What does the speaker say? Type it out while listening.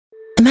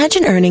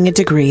Imagine earning a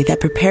degree that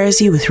prepares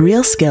you with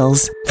real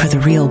skills for the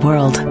real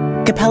world.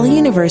 Capella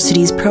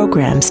University's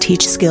programs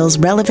teach skills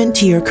relevant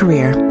to your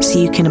career so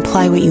you can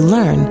apply what you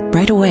learn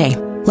right away.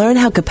 Learn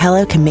how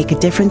Capella can make a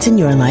difference in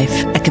your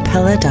life at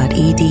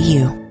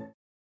capella.edu.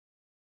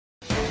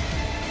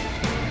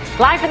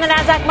 Live from the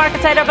NASDAQ market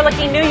site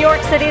overlooking New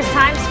York City's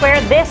Times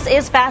Square, this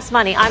is Fast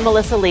Money. I'm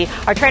Melissa Lee.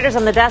 Our traders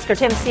on the desk are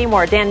Tim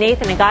Seymour, Dan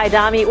Nathan, and Guy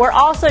Adami. We're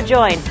also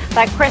joined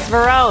by Chris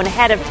Verone,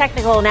 head of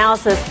technical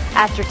analysis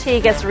at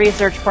Strategas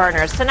Research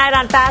Partners. Tonight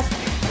on Fast,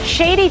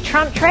 shady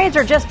Trump trades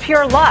are just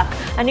pure luck.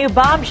 A new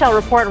bombshell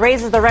report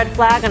raises the red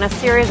flag on a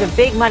series of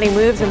big money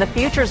moves in the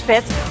futures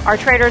pits. Our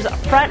traders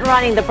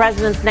front-running the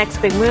president's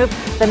next big move.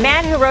 The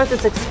man who wrote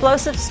this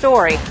explosive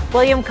story,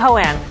 William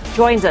Cohen,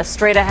 joins us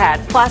straight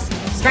ahead. Plus,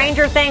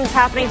 stranger things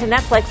happening to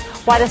Netflix,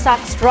 why the stock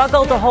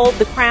struggled to hold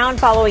the crown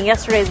following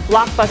yesterday's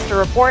blockbuster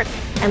report,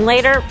 and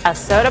later, a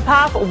soda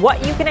pop,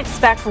 what you can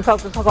expect from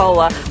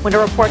Coca-Cola when it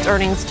reports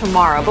earnings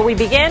tomorrow. But we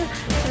begin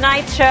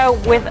tonight's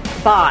show with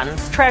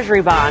bonds,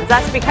 treasury bonds.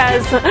 That's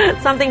because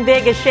something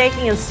big is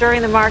shaking and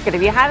stirring the market.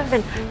 If you haven't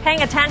been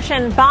paying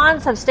attention,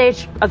 bonds have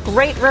staged a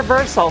great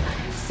reversal,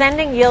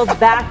 sending yields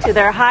back to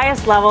their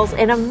highest levels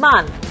in a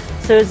month.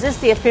 So is this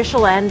the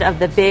official end of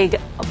the big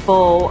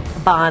bull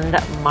bond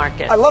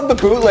market? I love the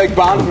bootleg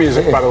bond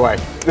music, by the way.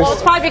 Well,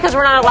 it's probably because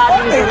we're not allowed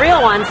to use the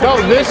real ones.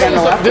 No, this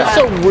is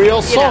a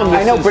real song.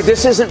 I know, but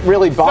this isn't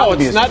really bond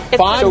music. No, it's not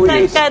bond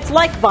music. It's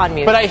like bond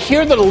music. But I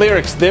hear the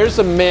lyrics, there's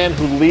a man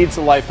who leads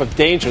a life of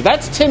danger.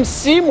 That's Tim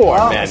Seymour,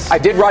 man. I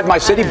did ride my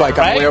city bike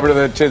on the way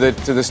over to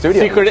the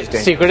studio.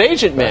 Secret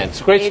agent, man.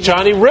 It's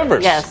Johnny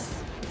Rivers. Yes.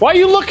 Why are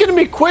you looking at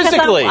me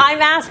quizzically?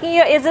 I'm asking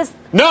you, is this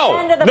the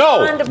end of the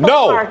bond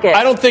market?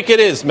 I don't think it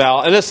is, Mel.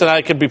 And listen,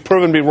 I could be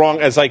proven to be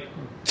wrong, as I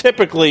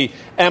typically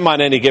am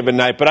on any given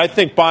night, but I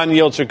think bond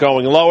yields are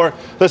going lower.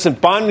 Listen,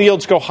 bond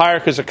yields go higher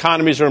because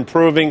economies are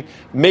improving.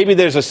 Maybe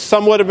there's a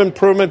somewhat of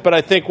improvement, but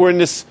I think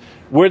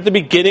we're at the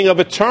beginning of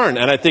a turn,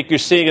 and I think you're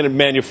seeing it in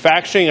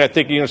manufacturing. I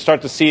think you're going to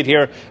start to see it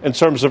here in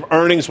terms of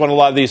earnings when a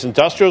lot of these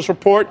industrials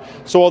report.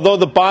 So although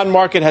the bond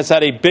market has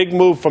had a big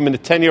move from in the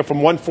 10-year from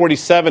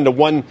 147 to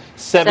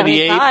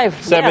 178,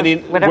 70,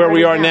 where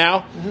we are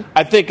now,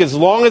 I think as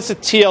long as the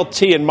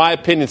TLT, in my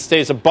opinion,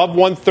 stays above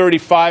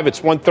 135, it's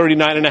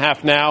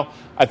 139.5 now,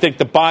 I think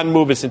the bond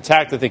move is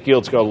intact. I think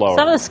yields go lower.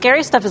 Some of the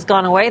scary stuff has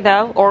gone away,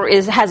 though, or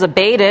has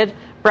abated.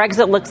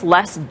 Brexit looks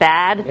less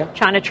bad. Yeah.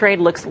 China trade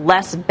looks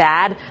less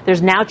bad.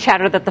 There's now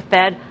chatter that the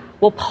Fed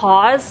will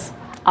pause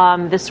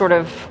this sort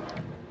of,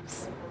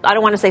 I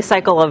don't want to say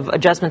cycle of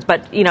adjustments,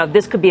 but,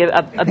 this could be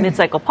a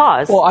mid-cycle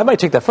pause. Well, I might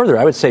take that further.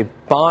 I would say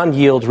bond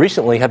yields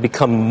recently have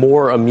become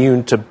more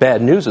immune to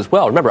bad news as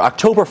well. Remember,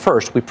 October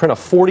 1st, we print a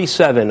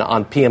 47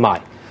 on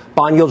PMI.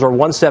 Bond yields are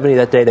 170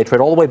 that day. They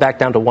trade all the way back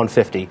down to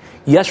 150.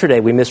 Yesterday,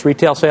 we missed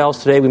retail sales.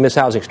 Today, we missed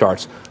housing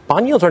starts.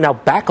 Bond yields are now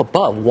back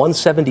above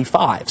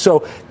 175.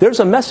 So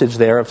there's a message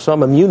there of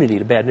some immunity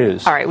to bad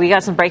news. All right, we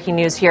got some breaking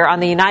news here on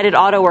the United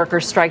Auto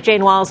Workers strike.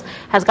 Jane Wells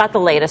has got the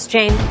latest.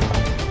 Jane.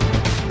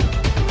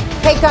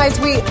 Hey, guys,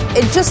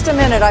 in just a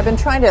minute, I've been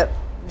trying to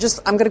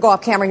I'm going to go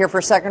off camera here for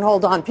a second.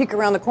 Hold on. Peek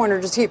around the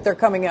corner to see if they're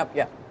coming up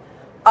yet.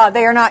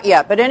 They are not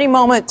yet, but any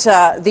moment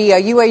the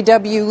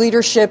UAW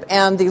leadership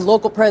and the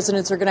local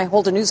presidents are going to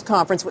hold a news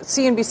conference. What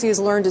CNBC has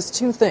learned is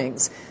two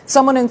things.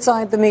 Someone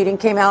inside the meeting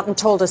came out and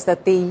told us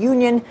that the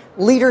union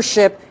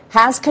leadership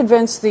has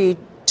convinced the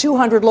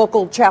 200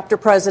 local chapter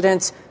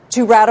presidents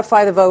to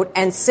ratify the vote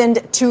and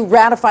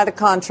ratify the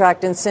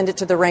contract and send it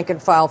to the rank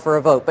and file for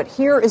a vote. But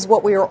here is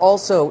what we are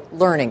also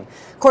learning.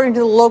 According to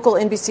the local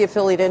NBC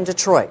affiliate in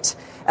Detroit,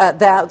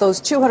 that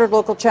those 200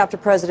 local chapter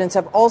presidents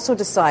have also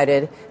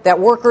decided that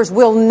workers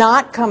will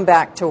not come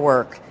back to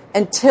work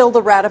until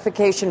the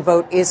ratification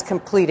vote is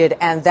completed,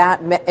 and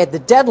that the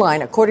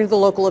deadline, according to the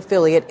local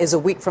affiliate, is a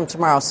week from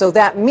tomorrow. So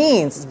that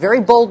means, it's a very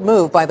bold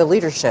move by the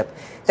leadership,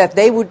 that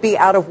they would be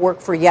out of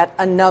work for yet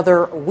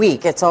another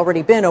week. It's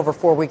already been over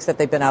 4 weeks that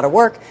they've been out of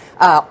work.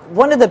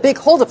 One of the big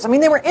holdups,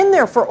 they were in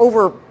there for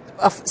over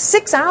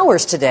 6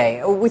 hours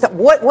today. We thought,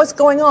 what's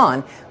going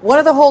on? One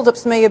of the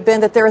holdups may have been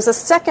that there is a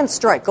second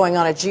strike going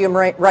on at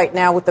GM right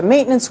now with the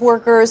maintenance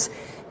workers.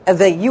 The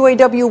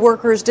UAW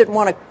workers didn't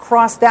want to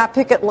cross that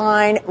picket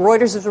line.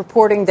 Reuters is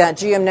reporting that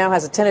GM now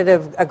has a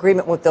tentative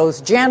agreement with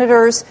those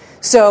janitors.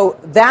 So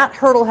that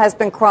hurdle has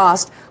been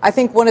crossed. I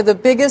think one of the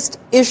biggest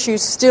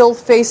issues still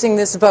facing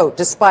this vote,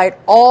 despite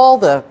all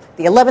the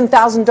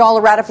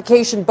 $11,000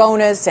 ratification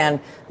bonus and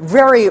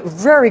very,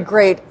 very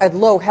great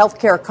and low health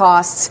care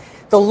costs,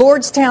 the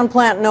Lordstown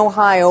plant in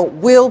Ohio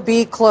will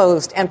be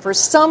closed. And for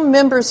some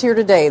members here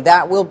today,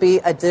 that will be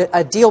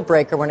a deal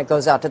breaker when it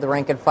goes out to the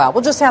rank and file.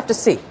 We'll just have to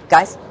see.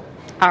 Guys?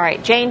 All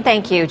right. Jane,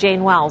 thank you.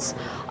 Jane Wells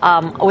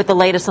with the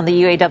latest on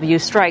the UAW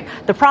strike.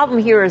 The problem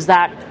here is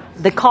that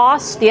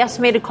the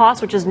estimated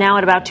cost, which is now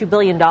at about $2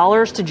 billion to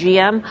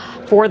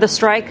GM for the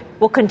strike,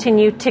 will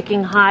continue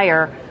ticking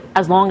higher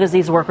as long as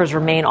these workers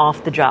remain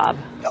off the job.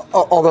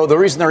 Although the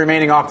reason they're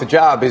remaining off the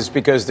job is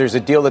because there's a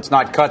deal that's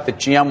not cut that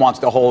GM wants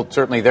to hold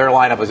certainly their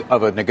line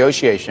of a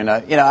negotiation.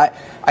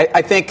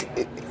 I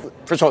think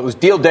first of all, it was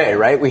deal day,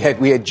 right? We had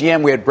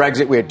GM, we had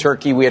Brexit, we had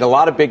Turkey, we had a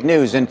lot of big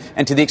news. And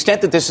to the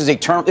extent that this is a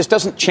term, this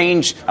doesn't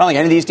change, I don't think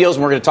any of these deals,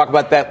 and we're going to talk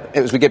about that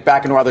as we get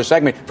back into our other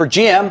segment. For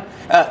GM,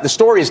 the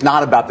story is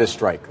not about this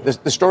strike.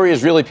 The story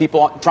is really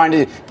people trying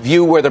to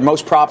view where their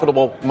most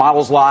profitable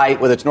models lie,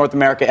 whether it's North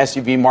America,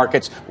 SUV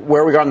markets,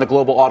 where we are in the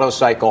global auto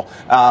cycle.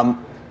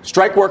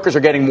 Strike workers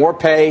are getting more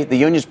pay. The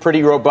union's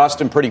pretty robust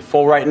and pretty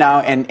full right now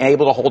and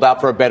able to hold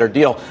out for a better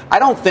deal. I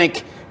don't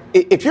think,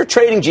 if you're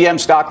trading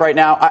GM stock right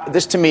now,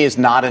 this to me is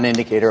not an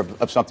indicator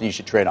of something you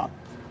should trade on.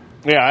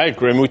 Yeah, I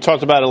agree. I mean, we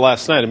talked about it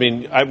last night. I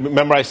mean, I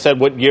remember I said,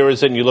 what year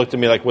is it? And you looked at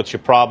me like, what's your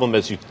problem,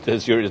 as you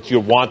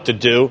want to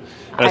do?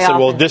 And I said,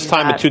 well, this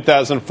time in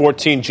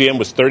 2014, GM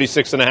was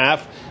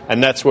 36.5,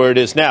 and that's where it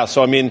is now.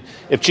 So, I mean,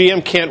 if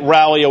GM can't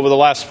rally over the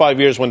last 5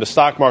 years when the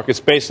stock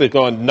market's basically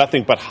going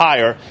nothing but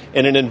higher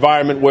in an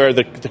environment where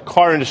the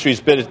car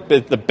industry's been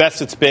the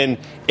best it's been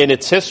in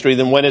its history,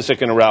 then when is it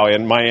going to rally?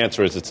 And my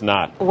answer is it's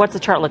not. What's the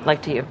chart look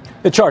like to you?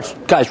 The chart's,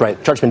 guy's right.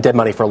 The chart's been dead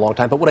money for a long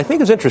time. But what I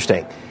think is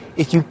interesting,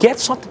 if you get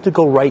something to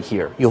go right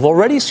here, you've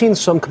already seen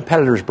some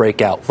competitors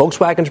break out.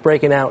 Volkswagen's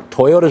breaking out,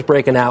 Toyota's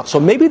breaking out. So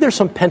maybe there's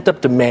some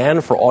pent-up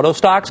demand for auto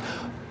stocks,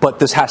 but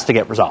this has to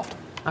get resolved.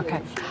 Okay.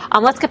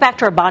 Let's get back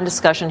to our bond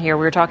discussion here.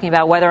 We were talking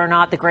about whether or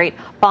not the great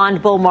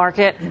bond bull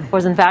market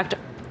was, in fact,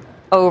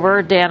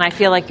 over. Dan, I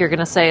feel like you're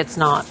going to say it's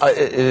not.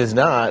 It is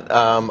not.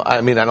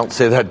 I mean, I don't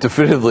say that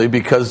definitively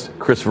because,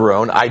 Chris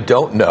Verone, I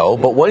don't know.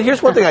 But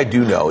here's one thing I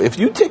do know. If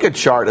you take a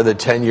chart of the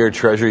 10-year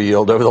Treasury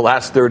yield over the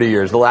last 30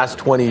 years, the last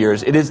 20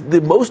 years, it is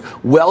the most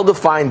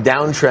well-defined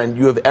downtrend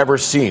you have ever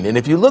seen. And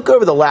if you look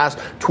over the last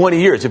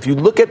 20 years, if you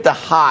look at the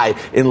high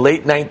in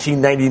late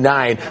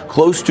 1999,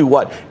 close to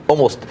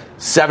almost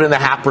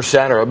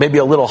 7.5%, or maybe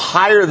a little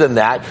higher than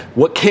that,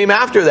 what came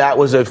after that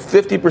was a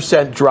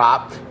 50%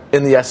 drop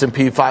in the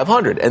S&P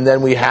 500. And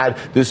then we had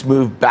this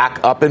move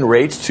back up in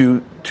rates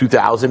to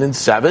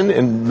 2007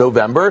 in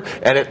November,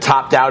 and it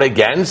topped out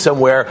again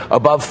somewhere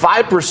above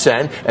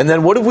 5%. And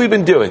then what have we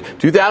been doing?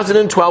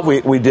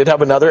 2012, we did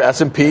have another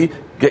S&P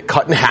get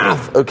cut in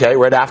half, okay,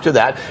 right after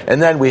that.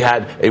 And then we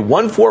had a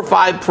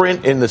 145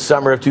 print in the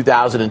summer of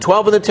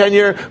 2012 in the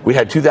 10-year. We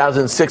had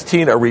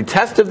 2016, a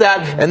retest of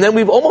that. And then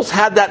we've almost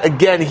had that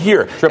again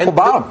here. Triple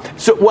bottom.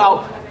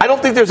 I don't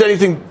think there's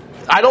anything.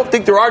 I don't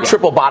think there are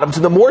triple bottoms.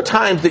 And the more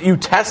times that you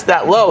test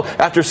that low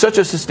after such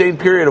a sustained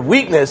period of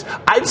weakness,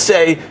 I'd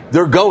say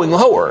they're going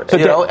lower.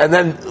 And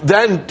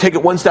then take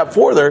it one step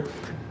further.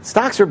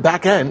 Stocks are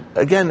back end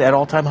again at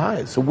all-time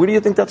highs. So where do you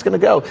think that's going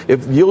to go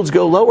if yields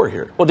go lower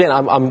here? Well, Dan,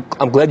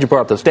 I'm glad you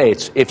brought up those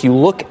dates. If you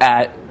look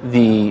at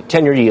the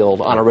 10-year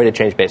yield on a rate of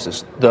change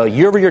basis, the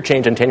year-over-year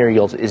change in 10-year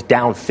yields is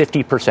down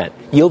 50%.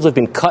 Yields have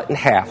been cut in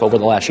half over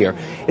the last year.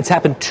 It's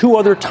happened two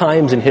other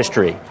times in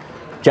history.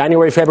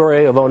 January,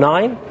 February of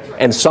 2009,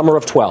 and summer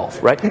of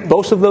 12, right?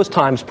 Both of those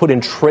times put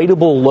in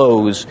tradable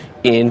lows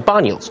in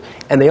bond yields.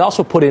 And they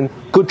also put in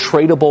good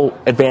tradable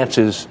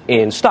advances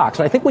in stocks.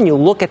 And I think when you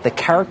look at the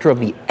character of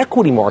the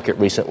equity market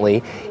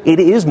recently, it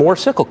is more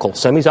cyclical.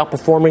 Semis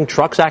outperforming,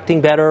 trucks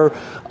acting better,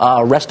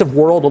 rest of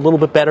world a little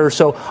bit better.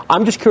 So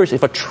I'm just curious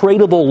if a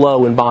tradable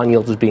low in bond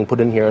yields is being put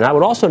in here. And I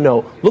would also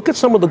note, look at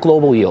some of the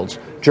global yields.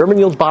 German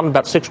yields bottomed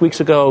about 6 weeks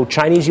ago.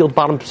 Chinese yields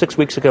bottomed 6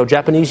 weeks ago.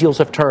 Japanese yields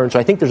have turned. So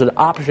I think there's an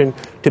option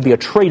to be a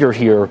trader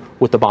here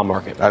with the bond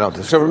market. I don't.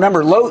 So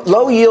remember,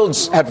 low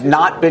yields have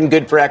not been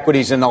good for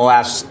equities in the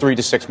last 3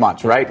 to 6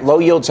 months, right? Low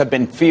yields have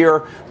been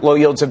fear. Low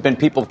yields have been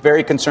people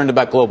very concerned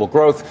about global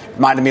growth.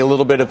 Reminded me a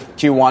little bit of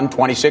Q1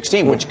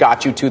 2016, which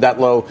got you to that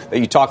low that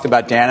you talked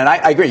about, Dan. And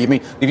I agree. I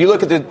mean, if you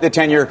look at the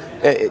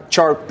 10-year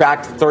chart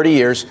back 30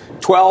 years,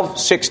 12,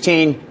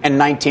 16, and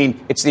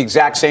 19, it's the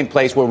exact same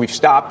place where we've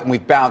stopped and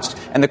we've bounced.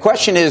 And the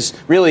question is,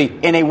 really,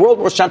 in a world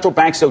where central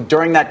banks, though,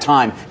 during that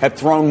time have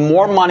thrown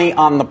more money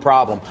on the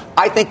problem,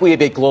 I think we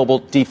have a global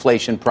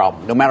deflation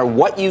problem. No matter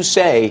what you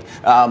say,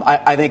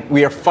 I think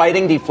we are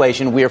fighting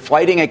deflation. We are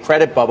fighting a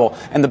credit bubble.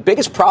 And the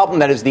biggest problem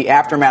that is the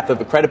aftermath of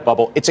the credit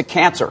bubble, it's a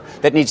cancer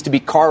that needs to be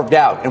carved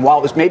out. And while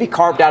it was maybe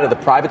carved out of the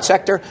private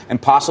sector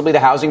and possibly the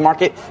housing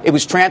market, it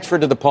was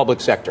transferred to the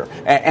public sector.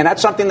 And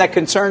that's something that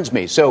concerns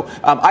me. So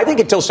I think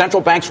until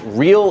central banks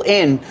reel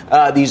in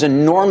these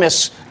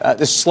enormous,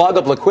 this slug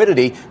of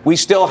liquidity, we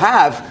still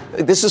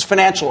have, this is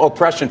financial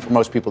oppression for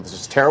most people. This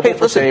is terrible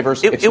for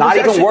savers. It's not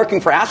even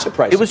working for asset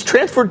prices. It was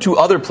transferred to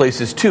other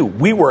places, too.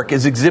 WeWork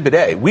is Exhibit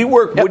A.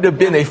 WeWork would have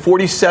been a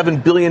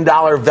 $47 billion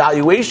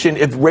valuation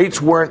if rates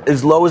weren't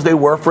as low as they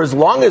were for as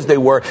long as they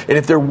were, and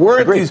if there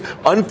weren't these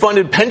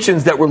unfunded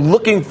pensions that were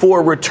looking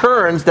for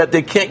returns that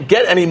they can't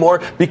get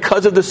anymore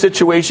because of the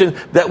situation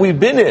that we've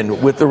been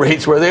in with the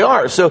rates where they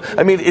are. So,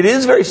 I mean, it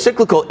is very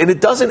cyclical, and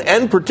it doesn't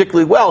end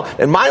particularly well.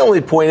 And my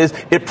only point is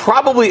it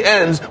probably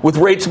ends with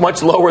rates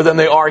much lower than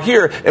they are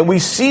here, and we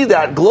see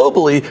that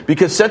globally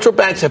because central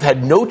banks have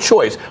had no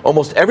choice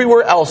almost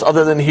everywhere else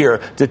other than here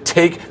to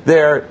take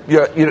their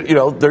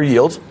their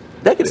yields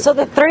negative. So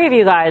the three of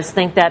you guys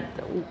think that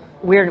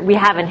we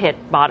haven't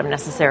hit bottom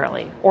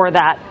necessarily, or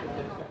that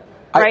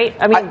right?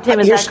 I mean, Tim,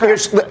 is that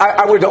correct?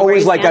 I would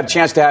always like a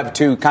chance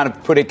to kind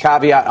of put a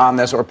caveat on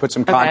this or put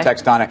some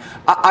context on it.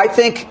 I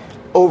think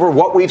over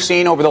what we've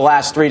seen over the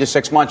last 3 to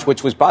 6 months,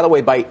 which was, by the way,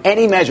 by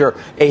any measure,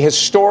 a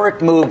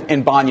historic move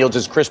in bond yields,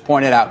 as Chris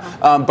pointed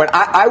out. But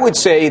I would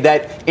say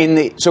that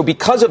so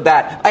because of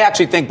that, I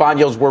actually think bond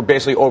yields were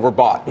basically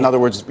overbought. In other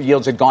words,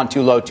 yields had gone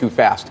too low too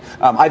fast.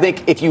 I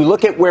think if you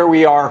look at where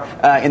we are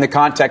in the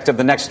context of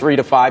the next 3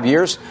 to 5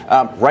 years,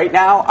 right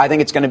now, I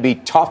think it's going to be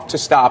tough to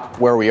stop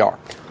where we are.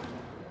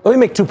 Let me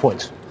make 2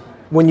 points.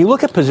 When you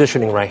look at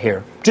positioning right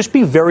here, just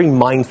be very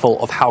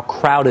mindful of how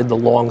crowded the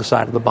long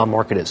side of the bond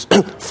market is.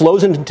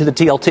 Flows into the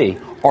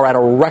TLT are at a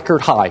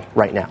record high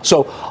right now.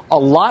 So a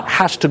lot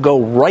has to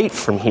go right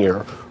from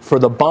here for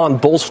the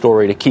bond bull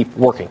story to keep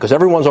working, because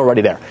everyone's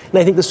already there. And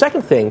I think the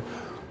second thing,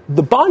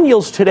 the bond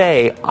yields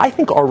today, I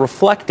think, are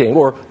reflecting,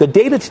 or the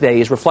data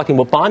today is reflecting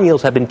what bond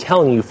yields have been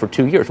telling you for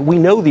 2 years. We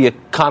know the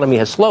economy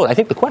has slowed. I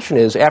think the question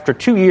is, after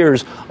 2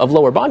 years of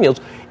lower bond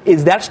yields,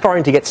 is that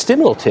starting to get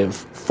stimulative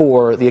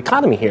for the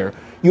economy here?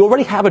 You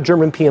already have a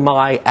German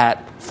PMI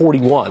at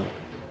 41.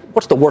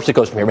 What's the worst it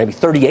goes from here? Maybe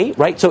 38,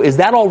 right? So is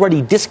that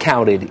already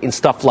discounted in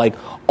stuff like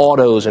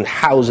autos and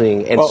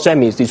housing and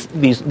semis,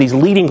 these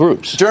leading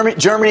groups?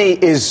 Germany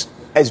is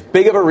as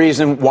big of a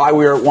reason why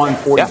we're at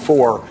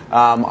 144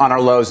 on our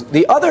lows.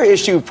 The other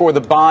issue for the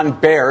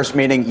bond bears,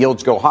 meaning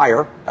yields go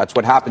higher, that's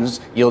what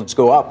happens, yields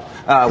go up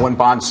when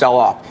bonds sell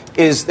off,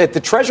 is that the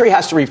Treasury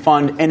has to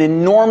refund an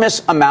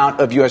enormous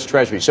amount of U.S.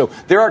 Treasury. So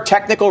there are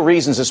technical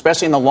reasons,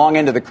 especially in the long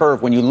end of the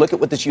curve, when you look at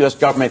what this U.S.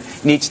 government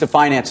needs to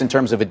finance in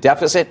terms of a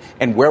deficit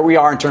and where we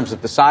are in terms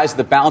of the size of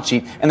the balance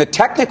sheet, and the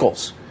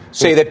technicals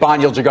say that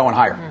bond yields are going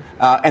higher.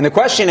 And the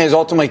question is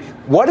ultimately,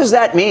 what does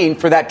that mean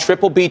for that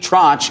BBB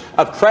tranche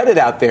of credit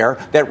out there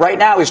that right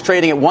now is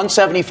trading at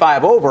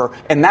 175 over?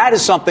 And that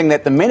is something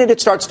that the minute it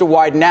starts to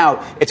widen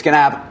out, it's going to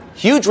have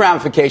huge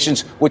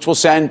ramifications, which will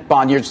send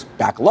bond yields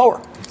back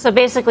lower. So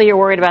basically, you're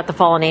worried about the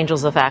fallen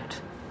angels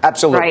effect.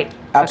 Absolutely. Right.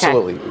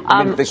 Absolutely. Okay. The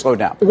minute they slow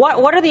down.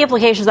 What are the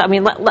implications? I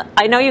mean,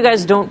 I know you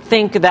guys don't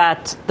think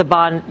that the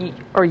bond,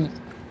 or you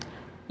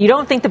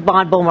don't think the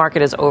bond bull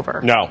market is over.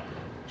 No.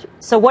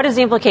 So what is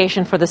the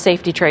implication for the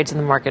safety trades in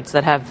the markets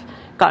that have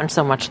gotten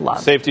so much love?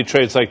 Safety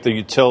trades like the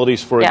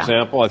utilities, for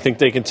example. I think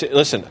they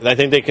I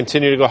think they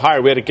continue to go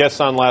higher. We had a guest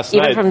on last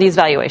night. Even from these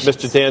valuations.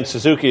 Mr. Dan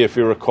Suzuki, if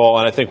you recall,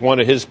 and I think one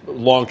of his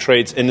long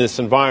trades in this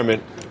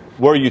environment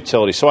were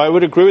utilities. So I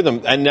would agree with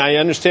them. And I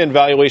understand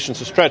valuations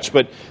are stretched,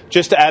 but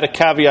just to add a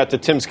caveat to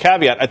Tim's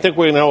caveat, I think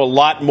we're going to know a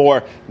lot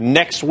more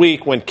next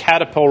week when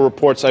Caterpillar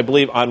reports, I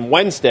believe, on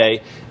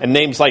Wednesday, and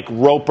names like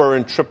Roper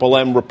and Triple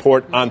M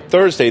report on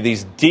Thursday,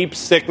 these deep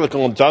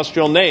cyclical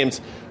industrial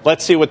names.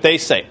 Let's see what they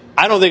say.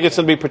 I don't think it's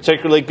going to be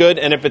particularly good,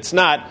 and if it's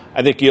not,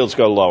 I think yields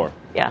go lower.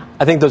 Yeah.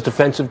 I think those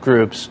defensive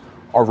groups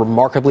are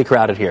remarkably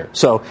crowded here.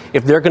 So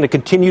if they're going to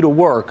continue to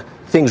work,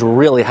 things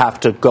really have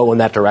to go in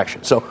that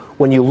direction. So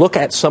when you look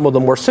at some of the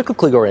more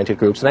cyclically oriented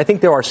groups, and I think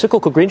there are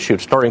cyclical green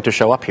shoots starting to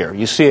show up here.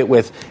 You see it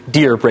with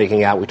Deere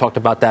breaking out. We talked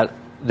about that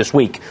this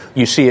week.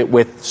 You see it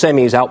with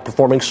semis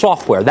outperforming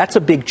software. That's a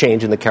big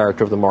change in the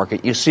character of the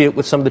market. You see it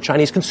with some of the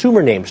Chinese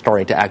consumer names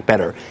starting to act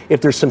better.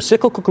 If there's some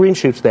cyclical green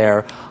shoots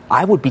there,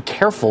 I would be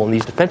careful in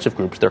these defensive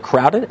groups. They're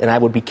crowded, and I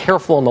would be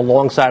careful on the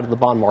long side of the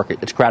bond market.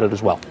 It's crowded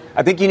as well.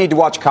 I think you need to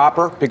watch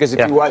copper, because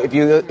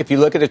if you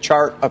look at a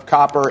chart of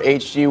copper,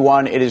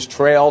 HG1, it is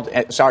trailed.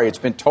 It's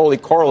been totally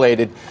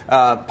correlated,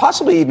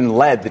 possibly even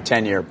led the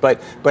 10-year.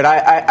 But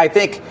I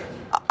think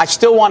I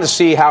still want to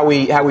see how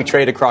we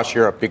trade across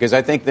Europe, because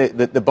I think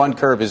that the bund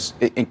curve is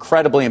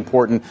incredibly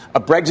important.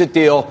 A Brexit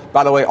deal,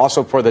 by the way,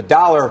 also for the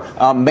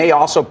dollar, may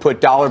also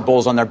put dollar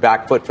bulls on their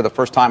back foot for the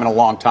first time in a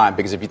long time,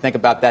 because if you think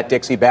about that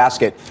Dixie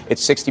basket,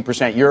 it's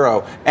 60%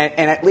 euro.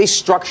 And at least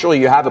structurally,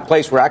 you have a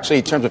place where actually,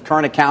 in terms of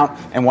current account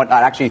and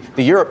whatnot, actually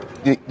the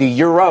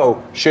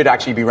euro should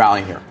actually be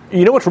rallying here.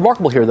 You know what's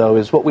remarkable here, though,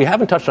 is what we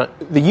haven't touched on.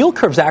 The yield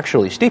curve's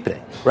actually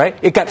steepening, right?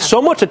 It got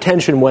so much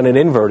attention when it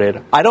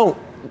inverted. I don't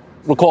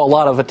recall a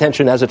lot of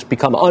attention as it's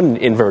become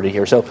uninverted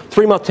here. So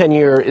 3-month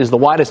 10-year is the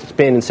widest it's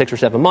been in 6 or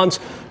 7 months.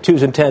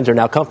 2s and 10s are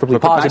now comfortably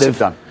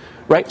positive.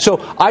 Right? So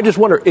I just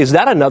wonder, is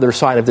that another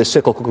sign of this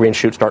cyclical green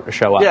shoot starting to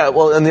show up? Yeah,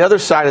 well, and the other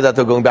side of that,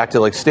 though, going back to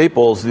like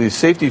Staples, the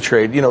safety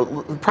trade,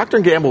 Procter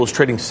 & Gamble was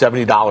trading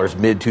 $70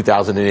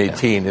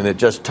 mid-2018, and it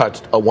just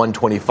touched a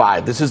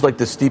 125. This is like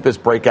the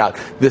steepest breakout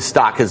this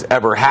stock has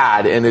ever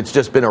had, and it's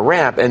just been a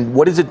ramp. And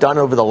what has it done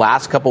over the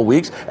last couple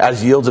weeks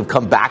as yields have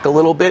come back a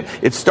little bit?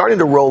 It's starting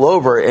to roll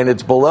over, and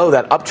it's below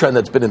that uptrend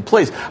that's been in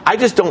place. I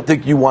just don't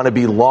think you want to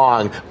be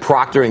long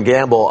Procter &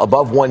 Gamble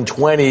above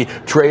 120,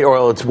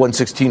 or it's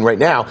 116 right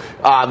now,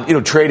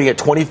 trading at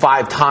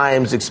 25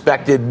 times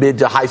expected mid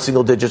to high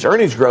single digits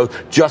earnings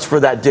growth just for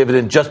that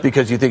dividend, just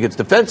because you think it's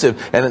defensive.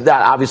 And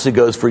that obviously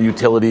goes for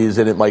utilities,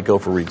 and it might go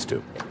for REITs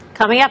too.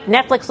 Coming up,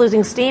 Netflix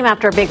losing steam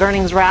after a big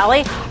earnings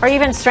rally, or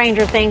even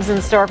stranger things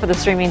in store for the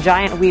streaming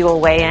giant. We will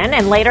weigh in.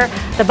 And later,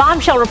 the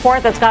bombshell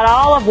report that's got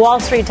all of Wall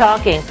Street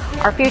talking.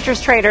 Our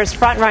futures traders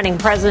front-running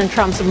President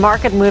Trump's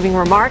market-moving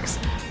remarks.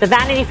 The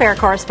Vanity Fair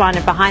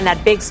correspondent behind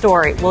that big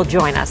story will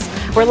join us.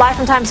 We're live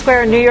from Times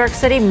Square in New York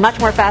City. Much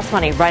more Fast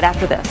Money right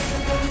after this.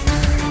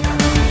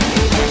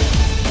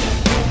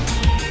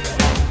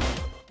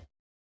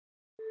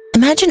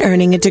 Imagine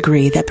earning a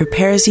degree that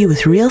prepares you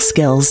with real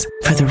skills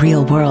for the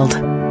real world.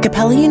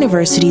 Capella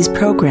University's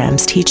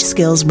programs teach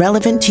skills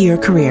relevant to your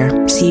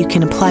career so you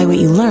can apply what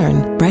you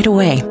learn right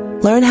away.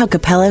 Learn how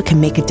Capella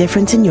can make a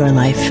difference in your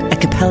life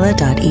at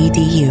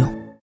capella.edu.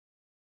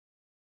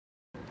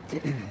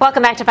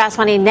 Welcome back to Fast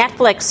Money.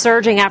 Netflix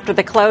surging after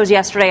the close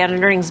yesterday on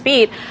an earnings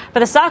beat,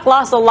 but the stock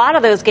lost a lot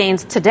of those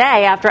gains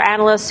today after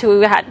analysts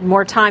who had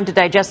more time to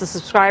digest the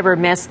subscriber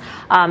miss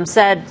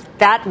said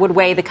that would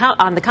weigh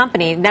on the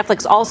company.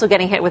 Netflix also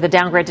getting hit with a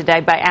downgrade today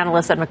by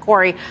analysts at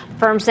Macquarie, the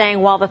firm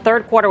saying while the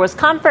third quarter was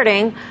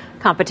comforting,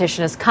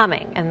 competition is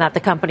coming and that the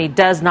company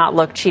does not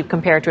look cheap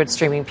compared to its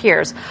streaming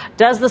peers.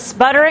 Does the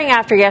sputtering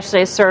after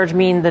yesterday's surge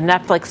mean the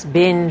Netflix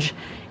binge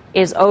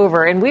is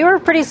over? And we were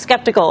pretty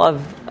skeptical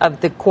of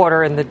the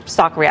quarter and the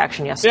stock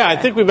reaction yesterday. Yeah, I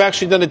think we've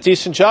actually done a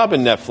decent job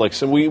in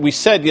Netflix. And we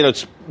said,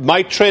 it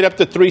might trade up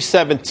to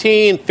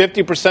 317,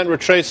 50%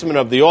 retracement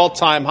of the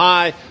all-time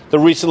high, the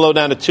recent low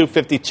down to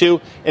 252.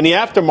 In the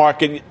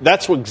aftermarket,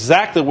 that's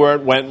exactly where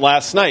it went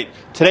last night.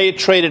 Today it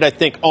traded, I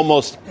think,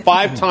 almost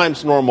 5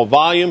 times normal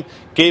volume,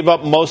 gave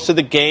up most of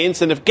the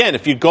gains. And again,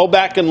 if you go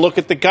back and look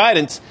at the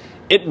guidance,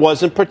 it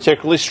wasn't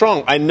particularly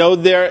strong. I know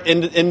they're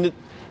in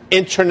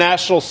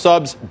international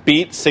subs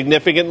beat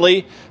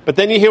significantly, but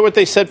then you hear what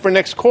they said for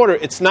next quarter.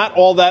 It's not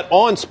all that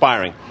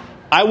awe-inspiring.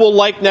 I will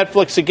like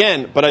Netflix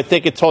again, but I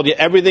think it told you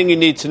everything you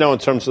need to know in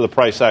terms of the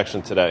price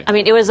action today. I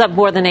mean, it was up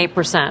more than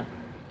 8%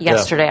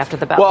 yesterday after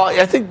the bell. Well,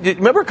 I think,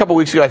 remember a couple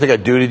weeks ago, I think I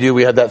dutied you.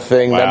 We had that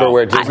thing, remember,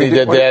 where Disney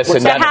did this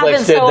and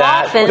Netflix did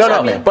that. Often,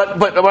 no.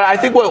 But I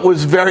think what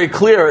was very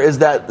clear is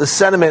that the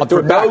sentiment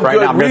for no good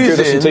reason. I'm going to do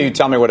this until you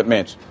tell me what it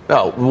means.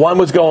 No, one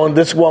was going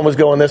this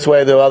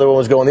way, the other one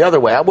was going the other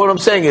way. What I'm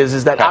saying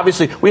is that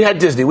obviously we had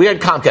Disney, we had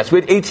Comcast,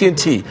 we had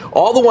AT&T,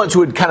 all the ones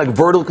who had kind of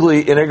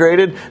vertically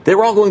integrated, they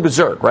were all going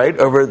berserk, right,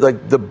 over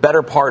the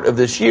better part of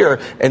this year.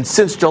 And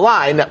since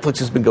July, Netflix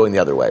has been going the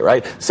other way,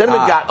 right?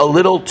 Sentiment got a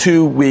little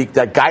too weak.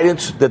 That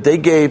guidance that they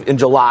gave in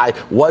July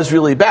was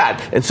really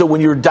bad. And so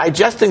when you're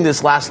digesting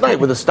this last night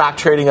with the stock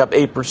trading up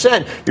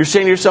 8%, you're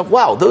saying to yourself,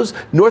 wow, those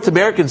North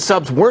American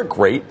subs weren't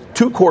great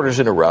 2 quarters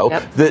in a row.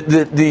 Yep.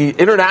 The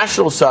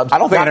international subs. I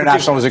don't think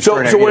international was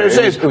extraordinary. So what you're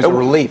saying it was a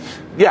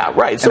relief. Yeah,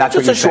 right. So it's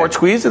just a short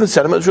squeeze, and the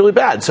sentiment was really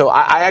bad. So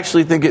I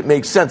actually think it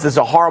makes sense. This is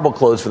a horrible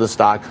close for the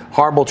stock,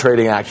 horrible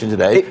trading action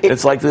today.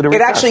 It's likely to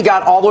return. It actually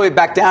got all the way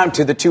back down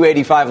to the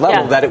 285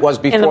 level that it was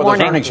before those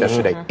earnings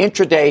yesterday.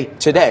 Intraday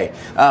today.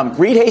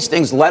 Reed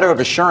Hastings' letter of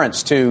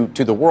assurance to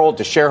the world,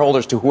 to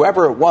shareholders, to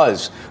whoever it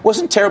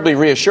wasn't terribly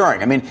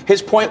reassuring. I mean,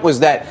 his point was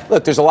that,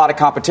 look, there's a lot of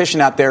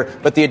competition out there,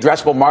 but the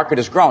addressable market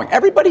is growing.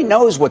 Everybody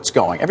knows what's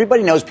going.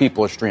 Everybody knows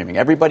people are streaming.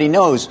 Everybody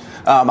knows.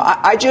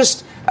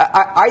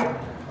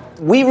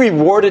 We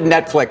rewarded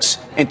Netflix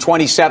in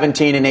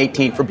 2017 and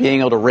 18 for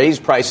being able to raise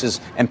prices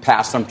and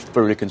pass them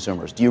through to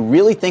consumers. Do you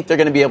really think they're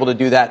going to be able to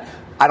do that?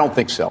 I don't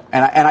think so.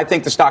 And I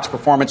think the stock's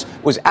performance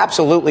was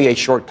absolutely a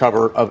short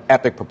cover of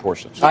epic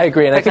proportions. I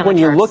agree. And I think when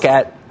you look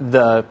at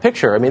the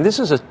picture, I mean, this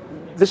is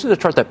a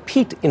chart that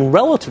peaked in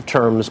relative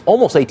terms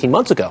almost 18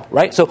 months ago,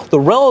 right? So the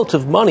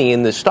relative money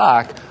in this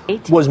stock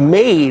was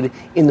made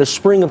in the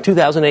spring of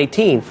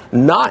 2018,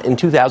 not in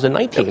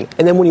 2019. Yep.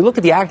 And then when you look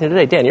at the action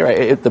today, Dan, you're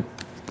right,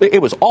 it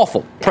was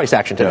awful price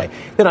action today.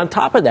 Yeah. Then on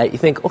top of that, you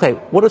think, okay,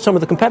 what are some of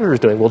the competitors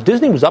doing? Well,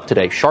 Disney was up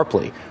today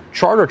sharply.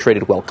 Charter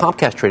traded well.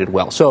 Comcast traded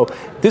well. So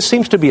this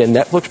seems to be a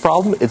Netflix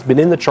problem. It's been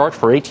in the chart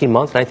for 18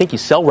 months, and I think you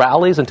sell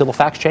rallies until the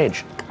facts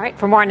change. All right.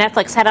 For more on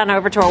Netflix, head on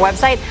over to our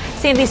website,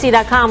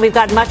 CNBC.com. We've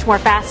got much more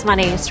Fast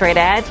Money straight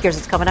ahead. Here's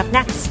what's coming up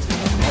next.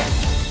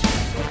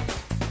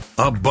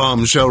 A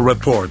bombshell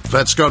report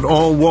that's got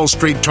all Wall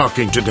Street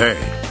talking today.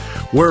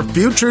 Were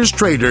futures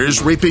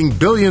traders reaping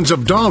billions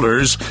of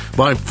dollars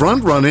by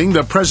front-running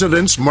the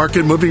president's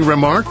market-moving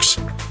remarks?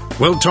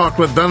 We'll talk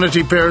with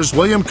Vanity Fair's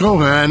William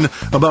Cohan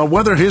about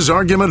whether his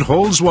argument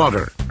holds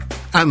water.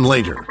 And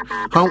later,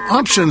 how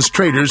options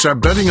traders are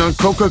betting on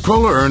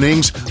Coca-Cola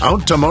earnings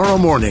out tomorrow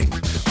morning.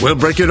 We'll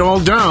break it all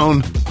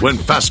down when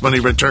Fast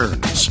Money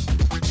returns.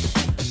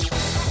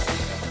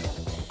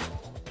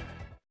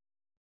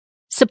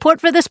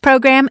 Support for this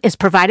program is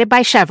provided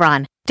by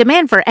Chevron.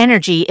 Demand for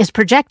energy is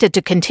projected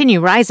to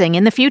continue rising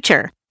in the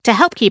future. To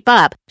help keep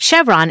up,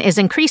 Chevron is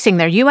increasing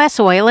their U.S.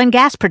 oil and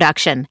gas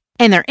production,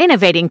 and they're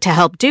innovating to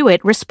help do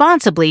it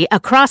responsibly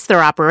across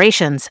their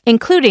operations,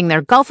 including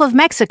their Gulf of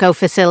Mexico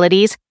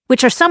facilities,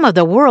 which are some of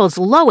the world's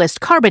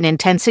lowest carbon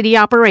intensity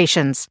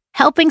operations,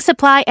 helping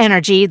supply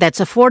energy that's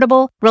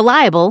affordable,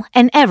 reliable,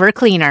 and ever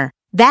cleaner.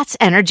 That's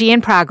energy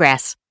in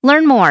progress.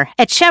 Learn more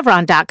at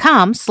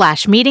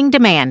chevron.com/meeting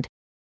demand.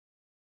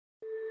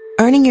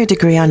 Earning your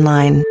degree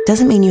online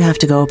doesn't mean you have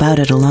to go about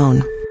it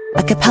alone.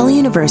 At Capella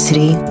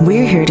University,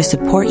 we're here to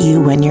support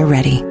you when you're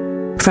ready.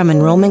 From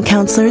enrollment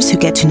counselors who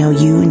get to know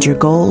you and your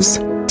goals,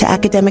 to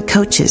academic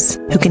coaches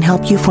who can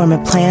help you form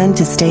a plan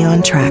to stay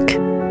on track.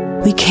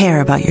 We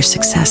care about your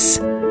success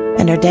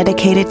and are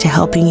dedicated to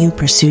helping you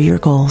pursue your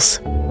goals.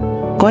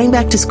 Going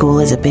back to school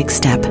is a big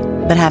step,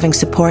 but having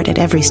support at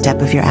every step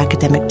of your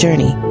academic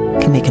journey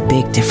can make a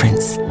big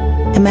difference.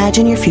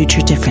 Imagine your future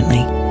differently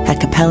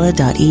at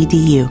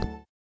capella.edu.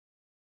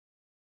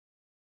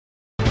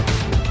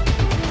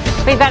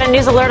 We've got a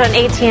news alert on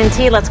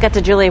AT&T. Let's get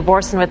to Julia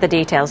Borson with the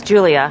details.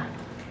 Julia.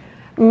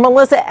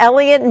 Melissa,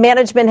 Elliott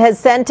Management has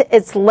sent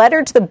its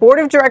letter to the board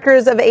of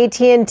directors of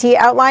AT&T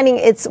outlining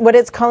what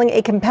it's calling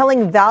a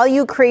compelling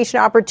value creation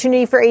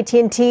opportunity for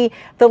AT&T.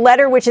 The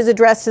letter, which is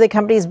addressed to the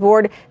company's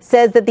board,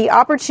 says that the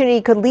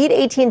opportunity could lead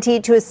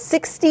AT&T to a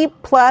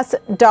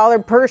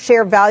 $60+ per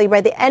share value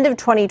by the end of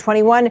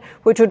 2021,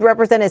 which would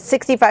represent a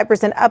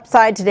 65%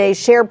 upside today's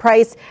share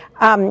price.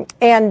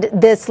 And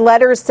this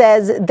letter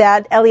says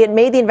that Elliott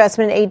made the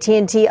investment in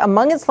AT&T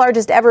among its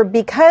largest ever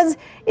because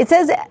it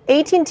says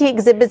AT&T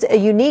exhibits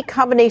a unique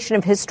combination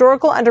of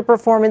historical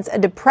underperformance, a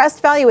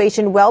depressed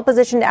valuation,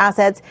 well-positioned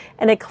assets,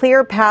 and a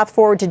clear path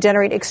forward to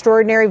generate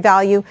extraordinary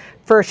value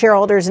for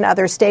shareholders and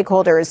other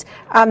stakeholders.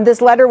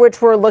 This letter,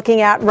 which we're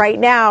looking at right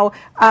now,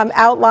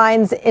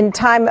 outlines in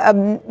time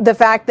the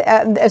fact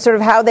that, sort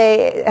of how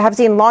they have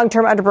seen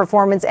long-term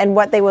underperformance and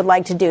what they would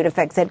like to do to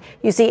fix it.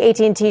 You see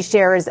AT&T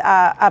shares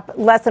up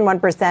less than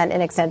 1%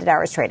 in extended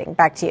hours trading.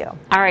 Back to you.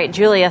 All right,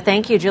 Julia.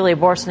 Thank you, Julia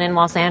Borson in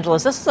Los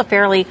Angeles. This is a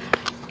fairly,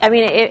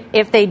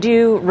 if they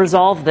do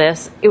resolve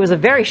this, it was a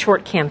very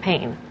short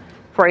campaign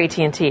for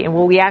AT&T, and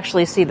will we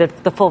actually see the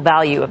full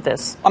value of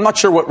this? I'm not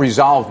sure what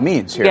resolve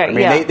means here.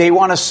 Yeah, They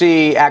want to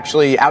see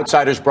actually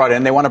outsiders brought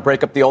in. They want to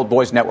break up the old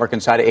boys network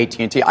inside of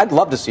AT&T. I'd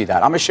love to see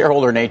that. I'm a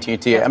shareholder in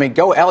AT&T.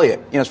 Go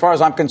Elliott. As far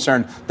as I'm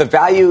concerned, the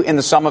value in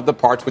the sum of the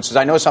parts, which is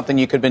I know something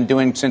you could have been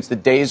doing since the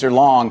days are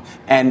long,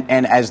 and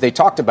as they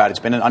talked about, it's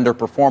been an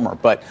underperformer.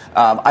 But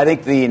I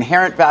think the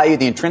inherent value,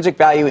 the intrinsic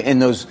value in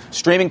those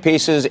streaming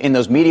pieces, in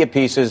those media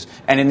pieces,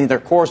 and in their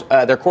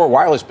core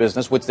wireless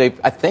business, which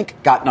they've, I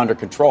think, gotten under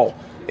control,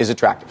 is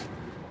attractive.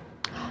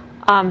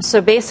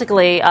 So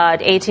basically,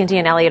 AT&T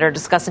and Elliott are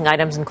discussing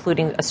items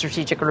including a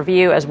strategic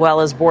review as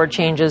well as board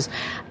changes.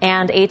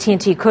 And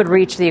AT&T could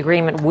reach the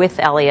agreement with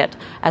Elliott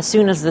as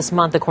soon as this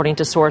month, according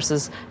to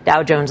sources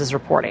Dow Jones is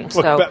reporting.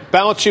 Look,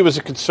 balance sheet was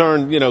a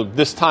concern,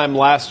 this time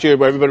last year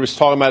where everybody was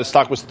talking about the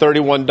stock was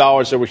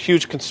 $31. There were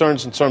huge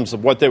concerns in terms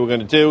of what they were going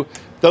to do.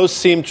 Those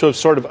seem to have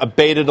sort of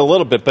abated a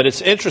little bit. But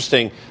it's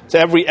interesting to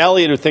every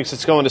Elliott who thinks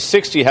it's going to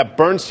 60, you have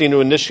Bernstein, who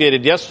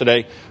initiated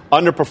yesterday,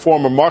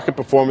 underperformer, market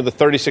performer, the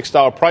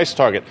 $36 price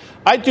target.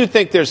 I do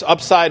think there's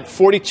upside.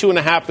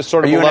 42.5 is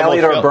sort of a level. Are you an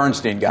Elliott or a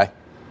Bernstein guy?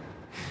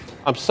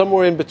 I'm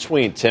somewhere in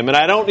between, Tim. And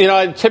I don't,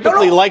 I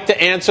typically like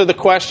to answer the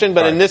question,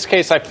 but in this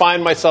case, I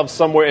find myself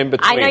somewhere in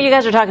between. I know you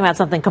guys are talking about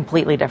something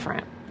completely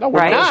different. No,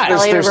 we're right? not.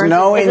 There's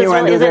no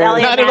innuendo Is it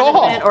Elliott Not at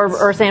all.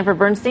 or Sanford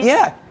Bernstein?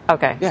 Yeah.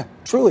 Okay. Yeah,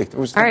 truly.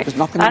 There's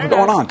nothing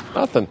going on.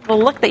 Nothing. The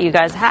look that you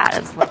guys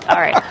had. All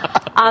right.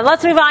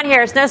 Let's move on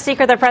here. It's no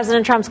secret that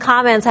President Trump's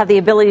comments have the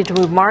ability to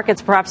move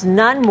markets, perhaps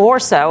none more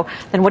so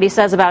than what he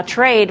says about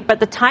trade. But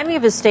the timing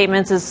of his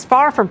statements is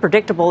far from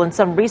predictable, and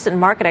some recent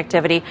market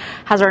activity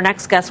has our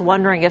next guest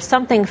wondering if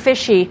something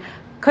fishy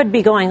could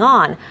be going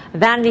on.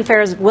 Vanity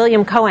Fair's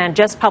William Cohan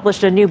just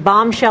published a new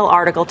bombshell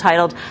article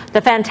titled "The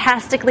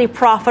Fantastically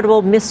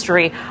Profitable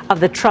Mystery of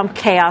the Trump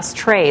Chaos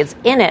Trades."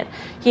 In it,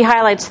 he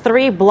highlights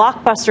 3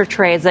 blockbuster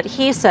trades that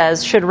he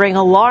says should ring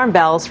alarm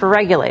bells for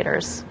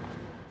regulators.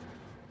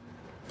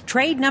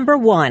 Trade number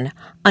 1.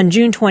 On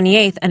June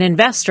 28th, an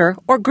investor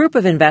or group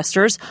of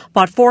investors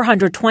bought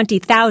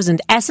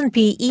 420,000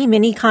 S&P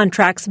E-mini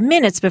contracts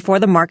minutes before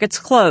the markets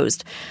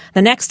closed.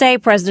 The next day,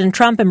 President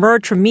Trump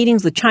emerged from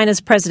meetings with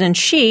China's President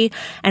Xi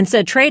and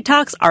said trade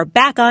talks are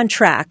back on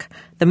track.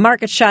 The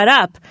market shot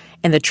up,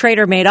 and the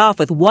trader made off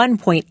with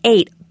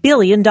 $1.8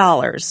 billion.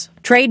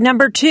 Trade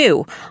number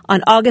 2.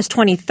 On August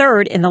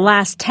 23rd, in the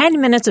last 10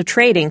 minutes of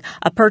trading,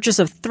 a purchase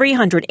of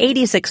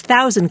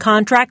 386,000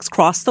 contracts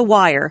crossed the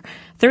wire.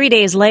 3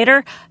 days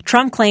later,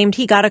 Trump claimed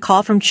he got a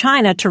call from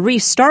China to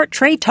restart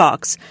trade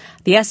talks.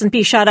 The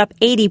S&P shot up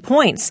 80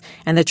 points,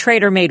 and the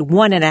trader made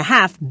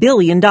 $1.5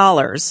 billion.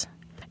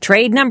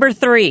 Trade number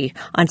 3.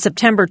 On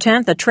September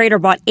 10th, a trader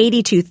bought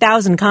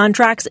 82,000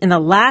 contracts in the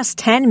last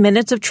 10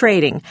 minutes of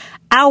trading.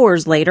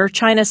 Hours later,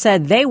 China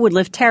said they would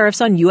lift tariffs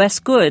on U.S.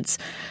 goods.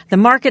 The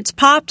markets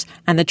popped,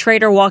 and the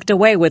trader walked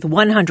away with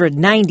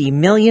 $190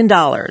 million.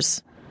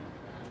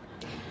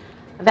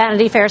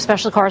 Vanity Fair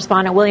special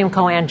correspondent William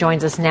Cohan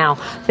joins us now.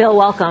 Bill,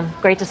 welcome.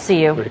 Great to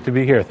see you. Great to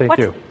be here. Thank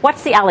you.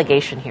 What's the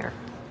allegation here?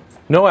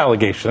 No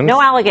allegations.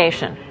 No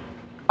allegation.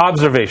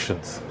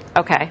 Observations.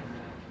 Okay.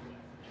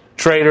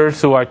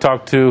 Traders who I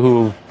talked to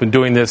who've been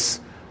doing this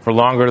for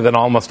longer than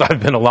almost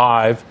I've been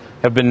alive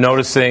have been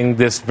noticing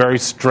this very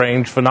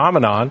strange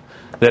phenomenon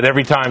that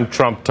every time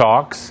Trump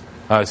talks,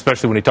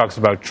 especially when he talks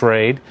about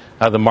trade,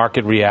 the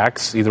market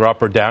reacts either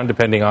up or down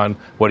depending on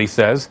what he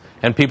says.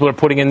 And people are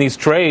putting in these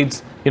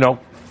trades,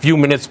 few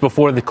minutes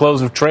before the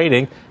close of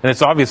trading, and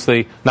it's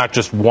obviously not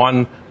just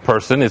one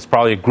person. It's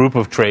probably a group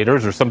of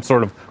traders or some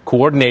sort of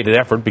coordinated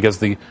effort because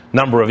the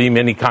number of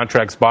E-mini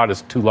contracts bought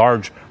is too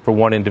large for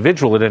one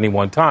individual at any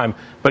one time.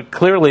 But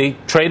clearly,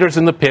 traders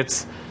in the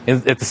pits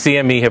at the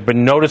CME have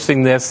been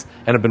noticing this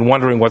and have been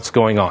wondering what's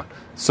going on.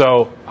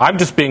 So I'm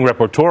just being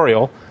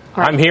reportorial.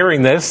 Right. I'm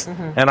hearing this,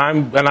 and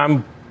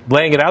I'm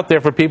laying it out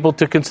there for people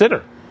to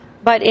consider.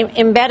 But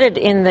embedded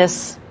in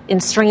this, in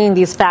stringing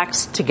these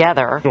facts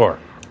together, sure,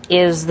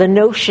 is the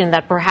notion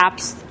that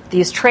perhaps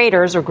these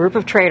traders or group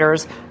of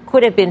traders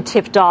could have been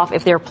tipped off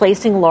if they're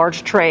placing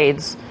large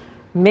trades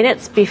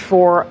minutes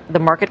before the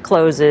market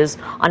closes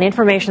on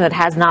information that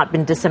has not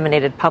been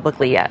disseminated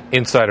publicly yet.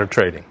 Insider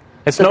trading.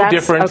 It's so no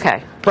different.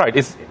 Okay.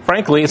 Right.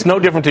 Frankly, it's no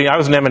different to me. I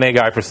was an M&A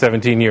guy for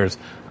 17 years.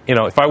 You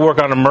know, if I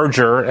work on a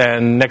merger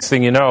and next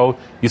thing you know,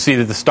 you see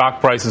that the stock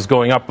price is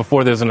going up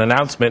before there's an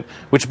announcement,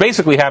 which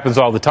basically happens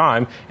all the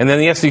time, and then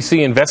the SEC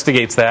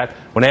investigates that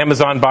when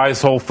Amazon buys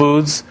Whole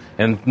Foods,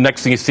 and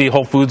next thing you see,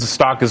 Whole Foods'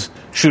 stock is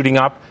shooting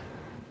up,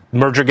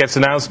 merger gets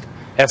announced,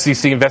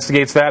 SEC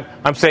investigates that.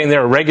 I'm saying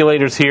there are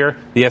regulators here,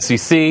 the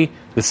SEC,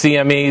 the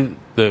CME,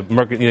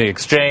 the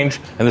exchange,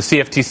 and the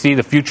CFTC,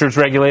 the futures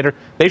regulator.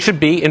 They should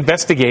be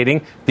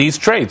investigating these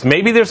trades.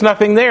 Maybe there's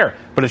nothing there,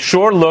 but it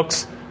sure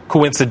looks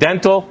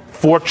coincidental,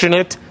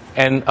 fortunate,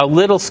 and a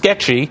little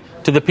sketchy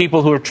to the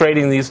people who are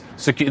trading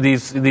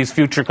these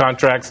future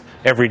contracts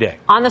every day.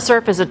 On the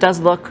surface, it does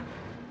look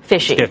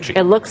fishy. Sketchy.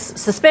 It looks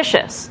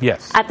suspicious.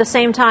 Yes. At the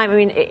same time, I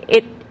mean,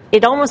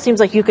 it almost seems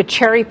like you could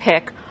cherry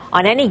pick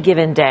on any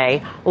given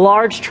day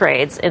large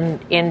trades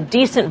in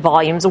decent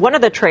volumes. One of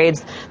the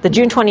trades, the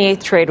June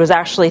 28th trade, was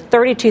actually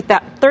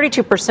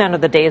 32% of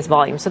the day's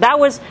volume. So that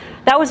was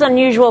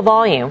unusual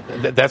volume.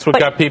 That's what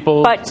got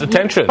people's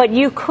attention. But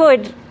you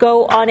could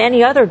go on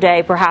any other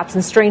day, perhaps,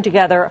 and string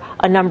together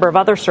a number of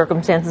other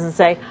circumstances and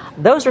say,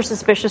 those are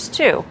suspicious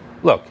too.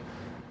 Look,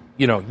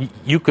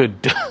 you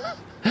could...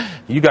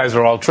 You guys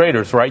are all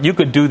traders, right? You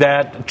could do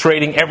that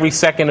trading every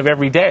second of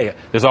every day.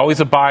 There's always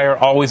a buyer,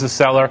 always a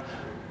seller.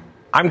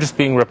 I'm just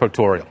being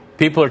reportorial.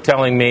 People are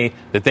telling me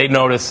that they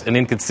notice an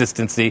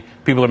inconsistency.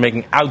 People are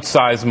making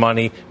outsized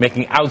money,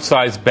 making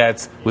outsized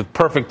bets with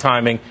perfect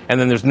timing, and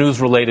then there's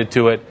news related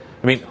to it.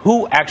 I mean,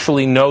 who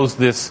actually knows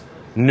this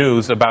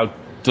news about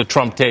the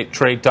Trump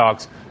trade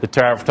talks, the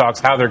tariff talks,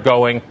 how they're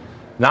going?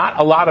 Not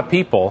a lot of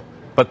people,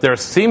 but there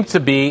seems to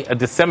be a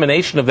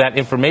dissemination of that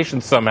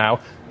information somehow.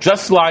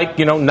 Just like,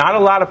 not a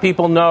lot of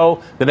people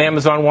know that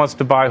Amazon wants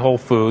to buy Whole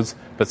Foods,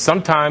 but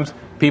sometimes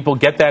people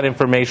get that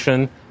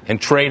information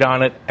and trade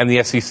on it, and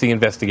the SEC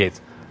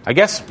investigates. I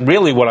guess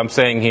really what I'm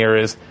saying here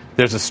is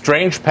there's a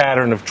strange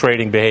pattern of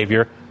trading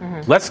behavior.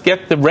 Mm-hmm. Let's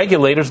get the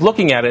regulators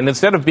looking at it, and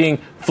instead of being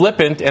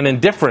flippant and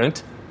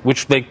indifferent,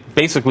 which they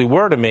basically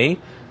were to me,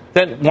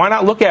 then why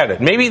not look at it?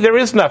 Maybe there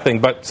is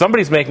nothing, but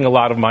somebody's making a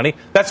lot of money.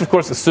 That's, of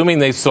course, assuming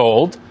they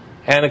sold,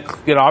 and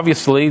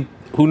obviously,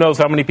 who knows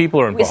how many people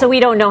are involved. So we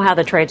don't know how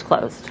the trade's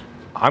closed.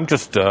 I'm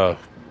just a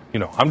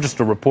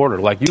reporter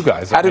like you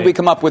guys. How did we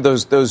come up with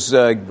those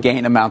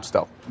gain amounts,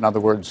 though? In other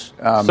words,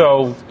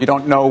 so you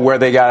don't know where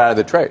they got out of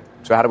the trade.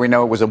 So how do we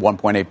know it was a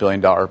 $1.8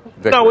 billion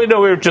victory? No, we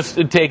were just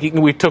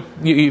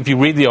if you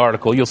read the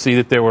article, you'll see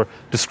that there were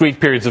discrete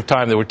periods of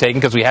time that were taken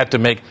because we had to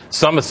make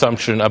some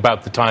assumption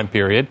about the time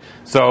period.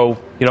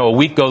 So, a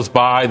week goes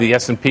by, the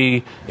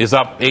S&P is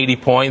up 80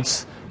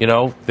 points.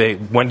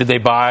 When did they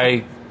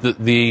buy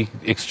the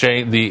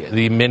exchange,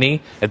 the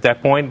mini at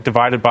that point,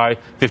 divided by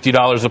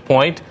 $50 a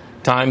point?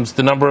 Times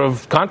the number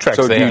of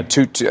contracts they had.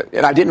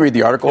 And I didn't read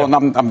the article, yeah.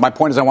 And my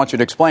point is I want you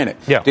to explain it.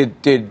 Yeah.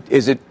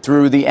 Is it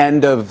through the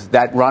end of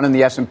that run in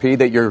the S&P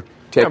that you're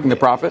taking the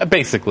profit?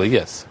 Basically,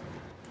 yes.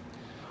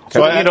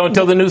 So,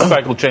 until the news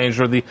cycle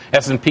changes or the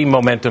S&P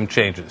momentum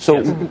changes. So,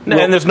 yes.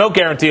 And there's no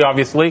guarantee,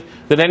 obviously,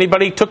 that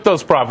anybody took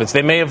those profits.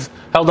 They may have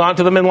held on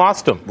to them and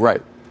lost them.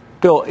 Right.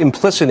 Bill,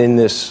 implicit in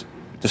this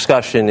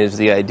discussion is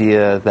the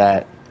idea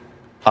that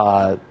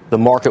the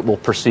market will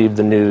perceive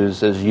the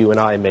news as you and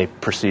I may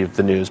perceive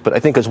the news. But I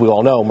think, as we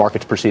all know,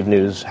 markets perceive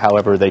news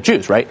however they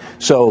choose, right?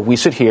 So we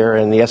sit here,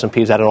 and the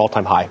S&P is at an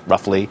all-time high,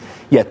 roughly,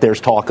 yet there's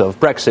talk of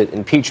Brexit,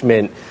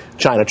 impeachment,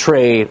 China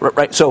trade,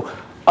 right? So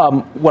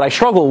what I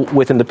struggle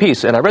with in the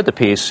piece, and I read the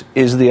piece,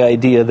 is the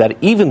idea that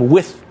even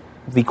with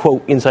the,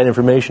 quote, inside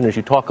information, as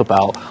you talk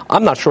about,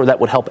 I'm not sure that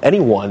would help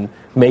anyone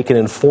make an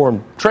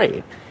informed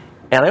trade.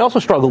 And I also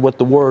struggle with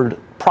the word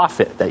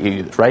profit that you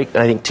use, right? And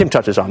I think Tim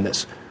touches on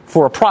this.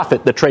 For a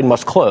profit, the trade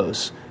must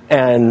close.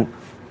 And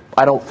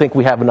I don't think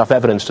we have enough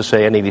evidence to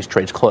say any of these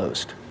trades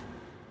closed.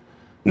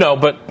 No,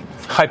 but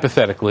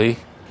hypothetically,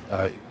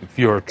 if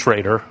you're a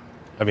trader,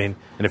 and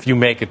if you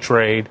make a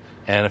trade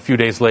and a few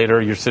days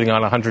later you're sitting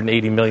on a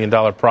 $180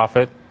 million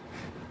profit,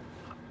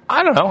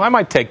 I don't know, I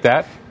might take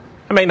that.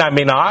 I may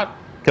not,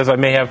 because I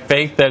may have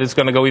faith that it's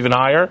going to go even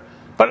higher,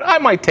 but I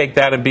might take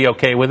that and be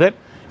okay with it.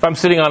 If I'm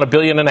sitting on $1.5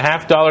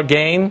 billion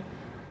gain,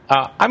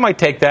 I might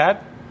take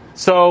that.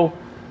 So,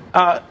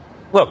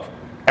 look,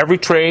 every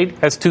trade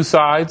has two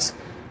sides.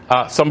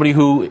 Somebody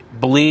who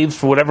believes,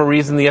 for whatever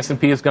reason, the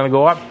S&P is going to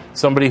go up.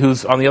 Somebody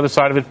who's on the other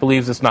side of it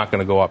believes it's not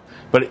going to go up.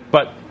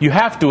 But you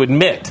have to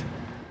admit,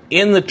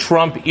 in the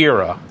Trump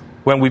era,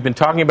 when we've been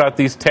talking about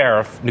these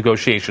tariff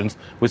negotiations,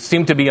 which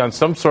seem to be on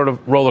some sort of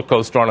roller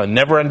coaster on a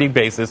never-ending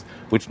basis,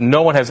 which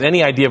no one has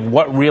any idea of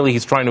what really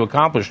he's trying to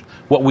accomplish.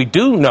 What we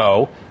do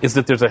know is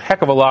that there's a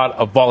heck of a lot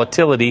of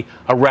volatility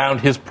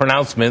around his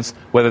pronouncements,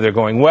 whether they're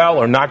going well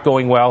or not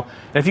going well.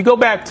 And if you go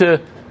back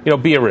to,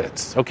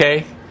 Biarritz,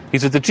 okay?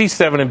 He's at the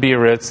G7 in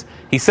Biarritz.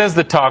 He says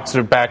the talks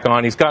are back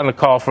on. He's gotten a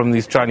call from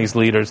these Chinese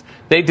leaders.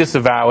 They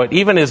disavow it.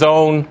 Even his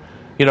own,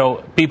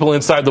 people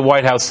inside the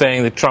White House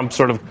saying that Trump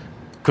sort of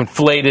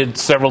conflated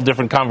several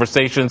different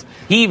conversations.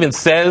 He even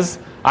says,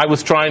 I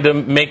was trying to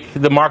make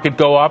the market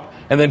go up.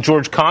 And then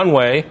George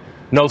Conway,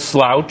 no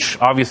slouch.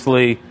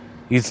 Obviously,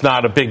 he's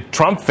not a big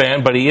Trump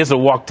fan, but he is a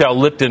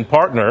Wachtell-Lipton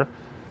partner.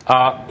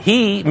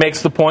 He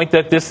makes the point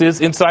that this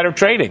is insider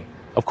trading.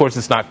 Of course,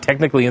 it's not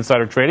technically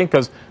insider trading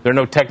because there are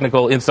no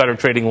technical insider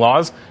trading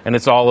laws, and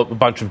it's all a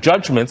bunch of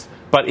judgments.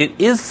 But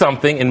it is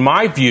something, in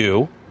my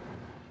view,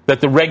 that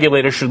the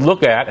regulator should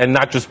look at and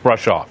not just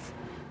brush off.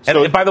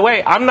 So, and by the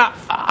way,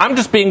 I'm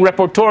just being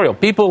reportorial.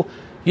 People,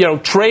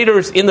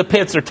 traders in the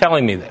pits are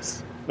telling me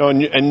this. No,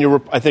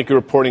 I think your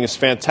reporting is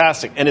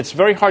fantastic. And it's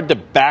very hard to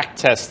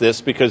backtest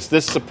this because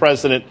this is a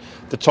president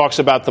that talks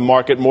about the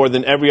market more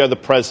than every other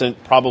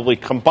president probably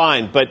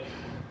combined. But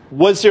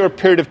was there a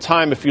period of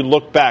time, if you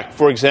look back,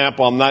 for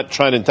example, I'm not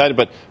trying to indict it,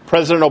 but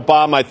President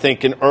Obama, I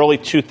think in early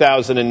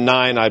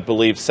 2009, I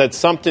believe, said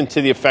something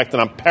to the effect,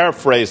 and I'm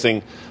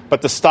paraphrasing,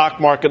 but the stock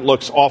market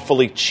looks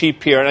awfully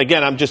cheap here. And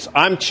again,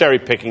 I'm cherry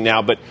picking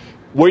now, but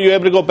were you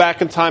able to go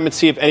back in time and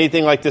see if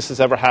anything like this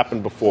has ever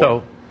happened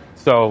before?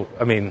 So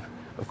I mean,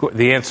 of course,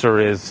 the answer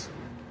is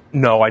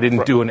no. I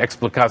didn't do an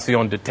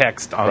explicación de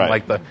text on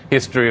like the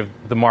history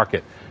of the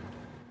market.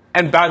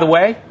 And by the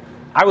way,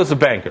 I was a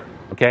banker.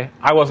 Okay,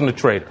 I wasn't a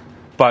trader,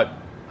 but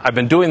I've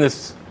been doing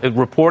this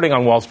reporting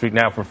on Wall Street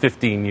now for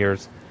 15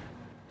 years.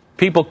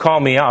 People call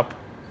me up.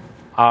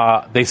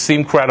 They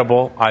seem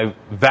credible. I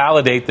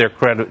validate their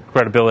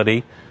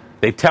credibility.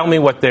 They tell me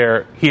what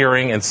they're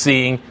hearing and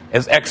seeing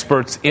as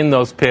experts in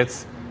those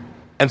pits.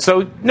 And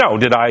so, no,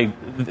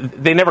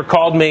 they never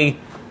called me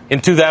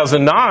in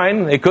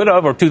 2009. They could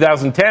have, or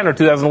 2010 or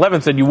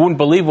 2011, said you wouldn't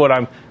believe what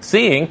I'm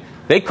seeing.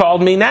 They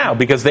called me now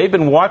because they've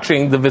been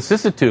watching the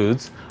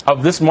vicissitudes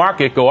of this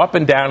market go up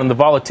and down and the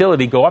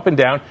volatility go up and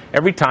down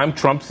every time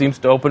Trump seems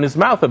to open his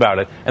mouth about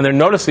it. And they're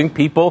noticing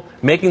people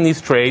making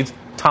these trades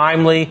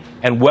timely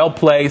and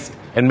well-placed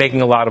and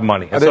making a lot of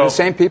money. Are they the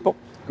same people?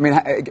 I mean,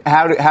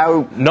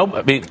 how? No,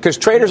 I mean, because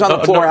traders on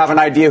the floor have an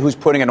idea who's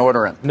putting an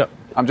order in. No.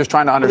 I'm just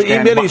trying to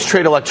understand. Many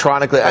trade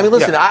electronically. I mean,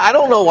 listen, I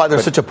don't know why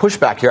there's such a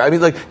pushback here. I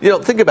mean,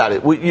 think about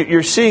it.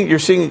 You're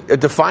seeing a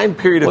defined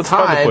period of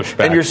time,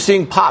 and you're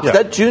seeing pops. Yeah.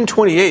 That June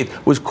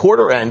 28th was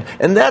quarter end,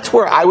 and that's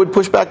where I would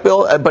push back,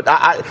 Bill. But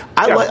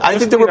I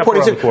think the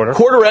reporting said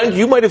quarter end.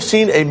 You might have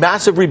seen a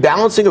massive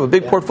rebalancing of a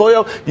big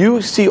portfolio.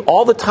 You see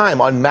all the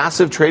time on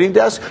massive trading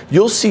desks.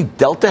 You'll see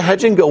delta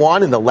hedging go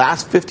on in the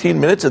last 15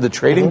 minutes of the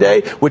trading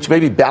day, which may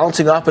be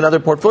balancing off another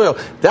portfolio.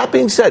 That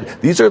being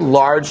said, these are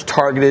large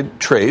targeted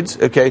trades.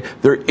 Okay,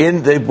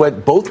 they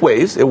went both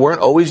ways. They weren't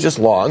always just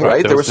long,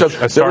 right? There were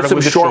some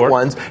short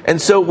ones.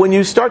 And so when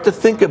you start to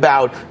think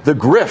about the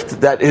grift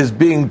that is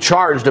being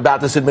charged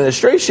about this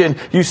administration,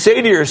 you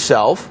say to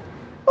yourself,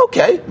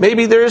 okay,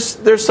 maybe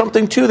there's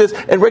something to this,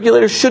 and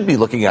regulators should be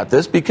looking at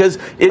this because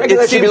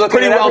it seems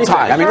pretty well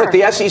timed. I mean, look,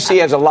 the SEC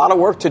has a lot of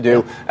work to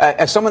do.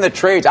 As someone that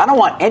trades, I don't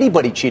want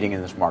anybody cheating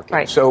in this market.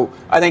 Right. So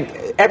I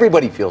think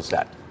everybody feels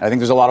that. I think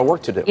there's a lot of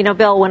work to do.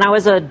 Bill, when I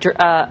was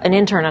an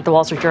intern at the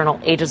Wall Street Journal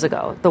ages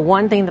ago, the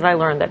one thing that I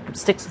learned that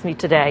sticks with me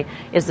today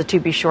is the "to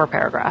be sure"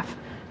 paragraph.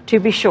 To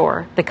be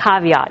sure, the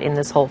caveat in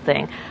this whole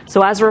thing.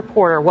 So as a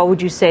reporter, what would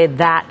you say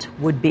that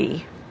would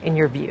be, in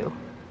your view?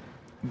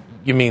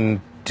 You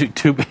mean...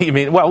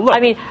 well,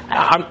 look,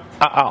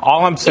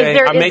 all I'm saying,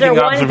 I'm making observations. Is there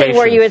one thing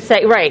where you would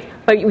say, right,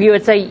 but you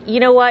would say,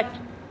 you know what,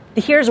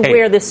 here's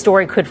where this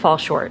story could fall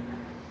short?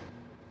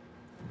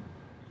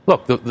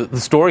 Look, the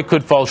story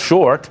could fall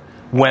short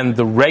when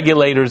the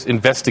regulators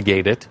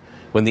investigate it,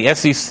 when the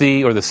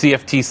SEC or the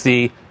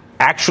CFTC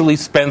actually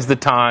spends the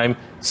time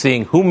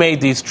seeing who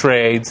made these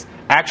trades,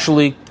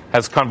 actually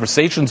has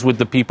conversations with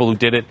the people who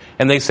did it,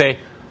 and they say,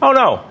 oh,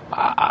 no,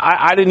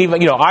 I didn't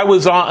even, I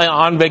was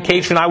on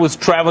vacation. I was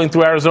traveling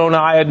through Arizona.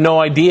 I had no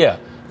idea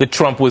that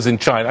Trump was in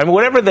China. I mean,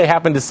 whatever they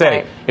happen to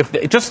say.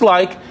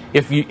 Right.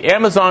 If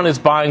Amazon is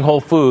buying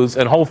Whole Foods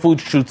and Whole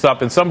Foods shoots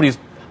up and somebody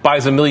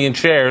buys 1 million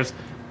shares,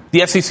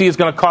 the SEC is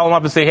going to call them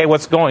up and say, hey,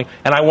 what's going?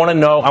 And I want to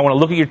know. I want to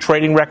look at your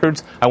trading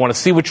records. I want to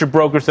see what your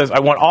broker says.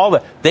 I want all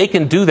that. They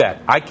can do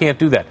that. I can't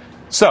do that.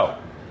 So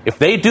if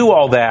they do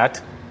all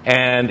that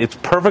and it's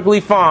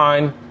perfectly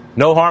fine,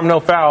 no harm, no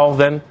foul,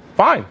 then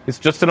fine. It's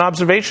just an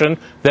observation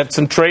that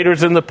some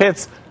traders in the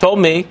pits told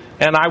me,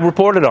 and I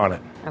reported on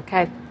it.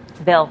 Okay.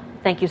 Bill,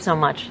 thank you so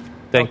much.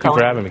 Thank you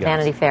for having me, guys.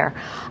 Vanity Fair.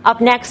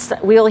 Up next,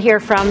 we'll hear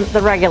from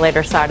the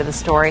regulator side of the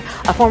story.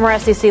 A former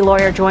SEC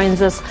lawyer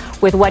joins us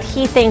with what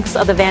he thinks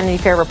of the Vanity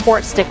Fair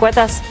report. Stick with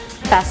us.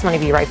 Fast Money,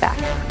 be right back.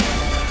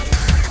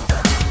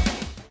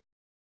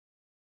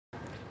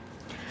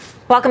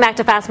 Welcome back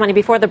to Fast Money.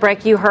 Before the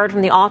break, you heard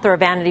from the author of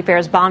Vanity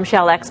Fair's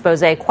bombshell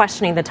expose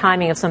questioning the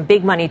timing of some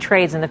big money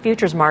trades in the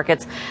futures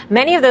markets.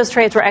 Many of those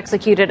trades were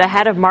executed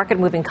ahead of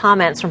market-moving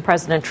comments from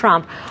President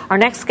Trump. Our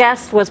next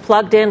guest was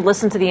plugged in,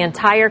 listened to the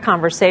entire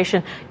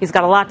conversation. He's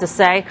got a lot to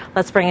say.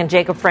 Let's bring in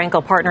Jacob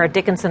Frankel, partner at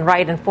Dickinson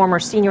Wright and former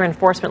senior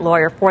enforcement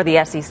lawyer for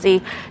the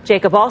SEC.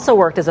 Jacob also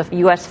worked as a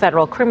U.S.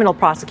 federal criminal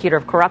prosecutor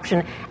of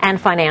corruption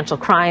and financial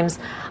crimes.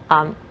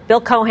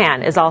 Bill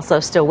Cohan is also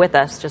still with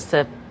us, just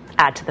to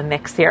add to the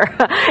mix here.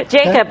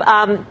 Jacob,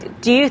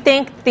 do you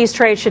think these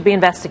trades should be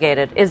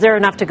investigated? Is there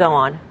enough to go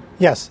on?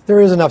 Yes, there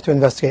is enough to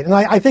investigate. And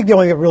I think the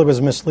only thing that really was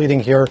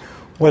misleading here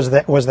was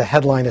the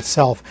headline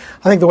itself.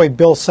 I think the way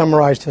Bill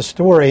summarized his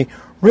story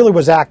really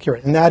was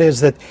accurate, and that is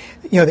that,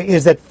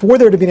 is that for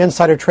there to be an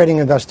insider trading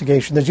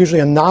investigation, there's usually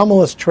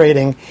anomalous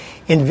trading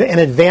in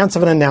advance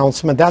of an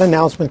announcement. That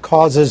announcement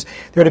causes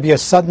there to be a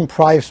sudden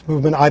price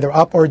movement either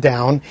up or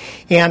down,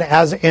 and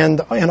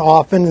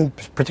often,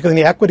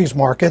 particularly in the equities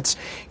markets,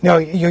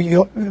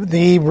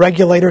 the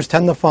regulators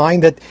tend to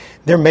find that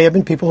there may have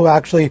been people who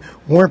actually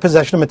were in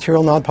possession of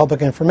material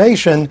non-public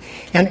information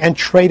and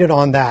traded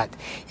on that.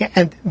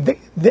 And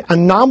the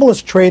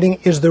anomalous trading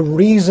is the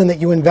reason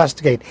that you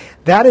investigate.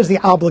 That is the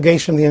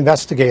obligation of the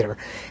investigator.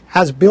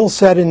 As Bill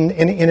said in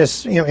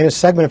his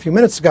segment a few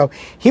minutes ago,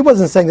 he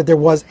wasn't saying that there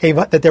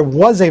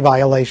was a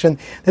violation,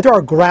 that there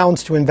are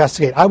grounds to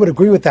investigate. I would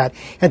agree with that.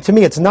 And to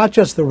me, it's not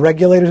just the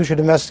regulators who should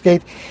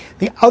investigate.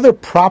 The other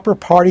proper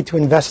party to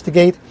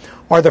investigate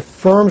are the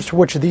firms to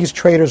which these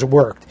traders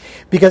worked.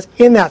 Because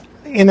in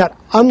that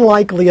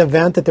unlikely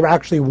event that there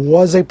actually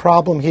was a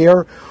problem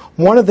here,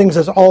 one of the things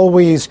that's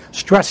always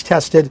stress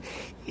tested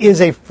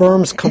is a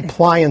firm's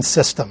compliance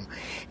system.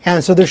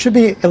 And so there should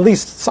be, at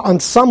least on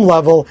some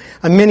level,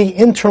 a mini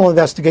internal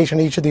investigation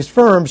of each of these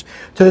firms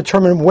to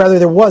determine whether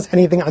there was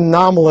anything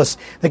anomalous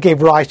that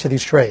gave rise to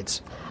these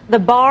trades. The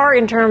bar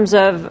in terms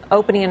of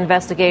opening an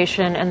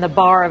investigation and the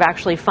bar of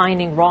actually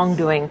finding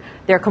wrongdoing,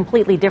 they're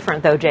completely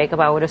different, though, Jacob,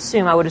 I would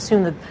assume. I would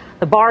assume that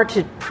the bar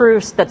to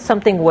prove that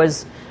something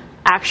was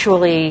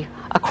actually,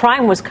 a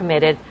crime was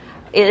committed,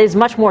 it is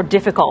much more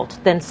difficult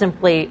than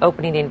simply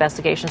opening the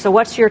investigation. So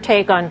what's your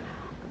take on,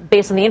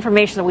 based on the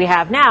information that we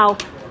have now,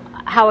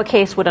 how a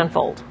case would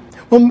unfold?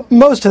 Well,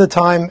 most of the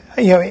time,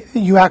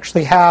 you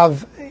actually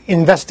have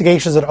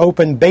investigations that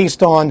open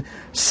based on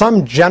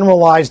some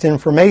generalized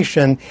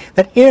information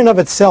that in and of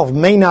itself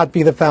may not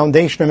be the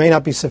foundation or may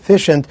not be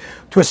sufficient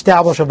to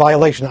establish a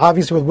violation.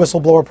 Obviously, with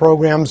whistleblower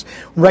programs,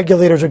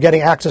 regulators are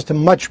getting access to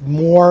much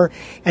more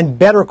and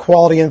better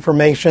quality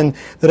information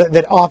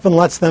that often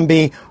lets them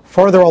be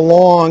further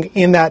along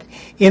in that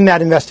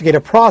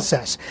investigative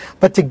process.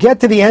 But to get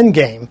to the end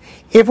game,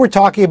 if we're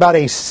talking about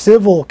a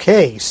civil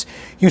case,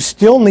 you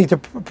still need to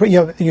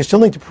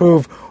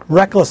prove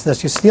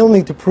recklessness. You still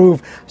need to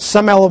prove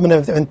some element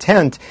of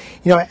intent.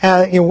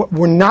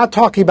 We're not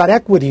talking about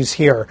equities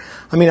here.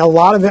 I mean, a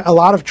lot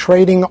of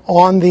trading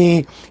on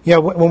the,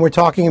 when we're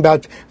talking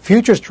about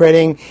futures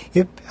trading,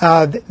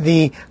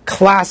 the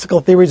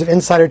classical theories of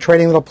insider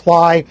trading that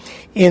apply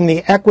in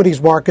the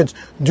equities markets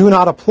do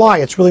not apply.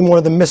 It's really more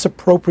of the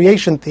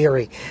misappropriation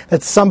theory,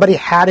 that somebody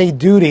had a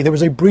duty, there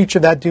was a breach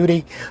of that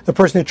duty, the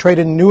person who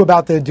traded knew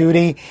about the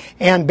duty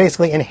and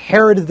basically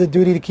inherited the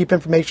duty to keep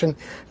information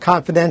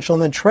confidential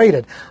and then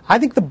traded. I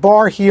think the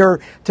bar here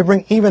to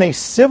bring even a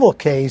civil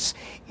case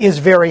is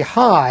very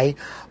high,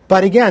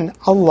 but again,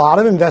 a lot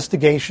of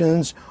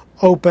investigations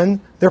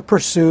open, they're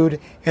pursued,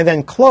 and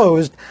then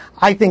closed.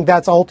 I think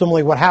that's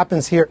ultimately what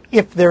happens here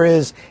if there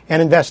is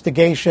an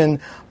investigation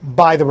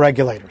by the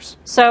regulators.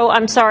 So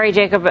I'm sorry,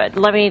 Jacob, but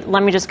let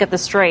me just get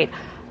this straight.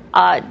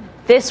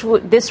 This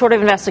sort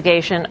of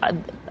investigation,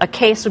 a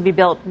case would be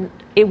built.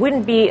 It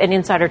wouldn't be an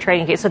insider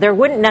trading case, so there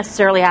wouldn't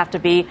necessarily have to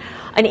be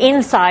an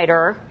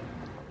insider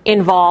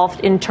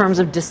involved in terms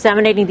of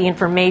disseminating the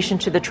information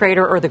to the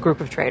trader or the group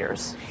of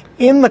traders.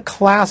 In the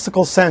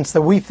classical sense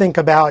that we think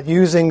about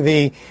using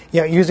the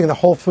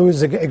Whole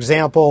Foods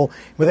example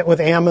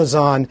with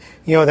Amazon,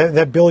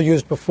 that Bill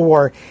used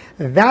before,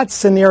 that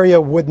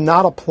scenario would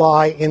not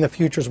apply in the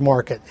futures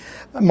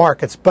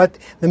markets. But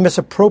the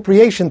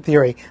misappropriation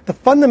theory, the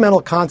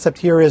fundamental concept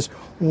here is,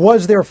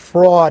 was there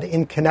fraud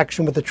in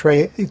connection with the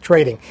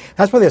trading?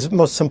 That's probably the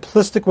most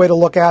simplistic way to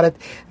look at it.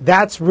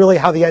 That's really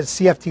how the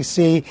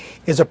CFTC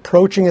is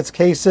approaching its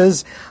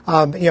cases.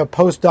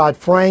 Post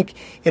Dodd-Frank,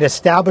 it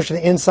established an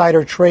insider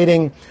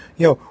trading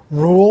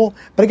rule.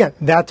 But again,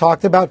 that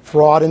talked about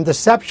fraud and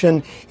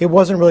deception. It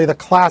wasn't really the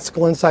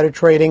classical insider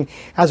trading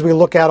as we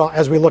look at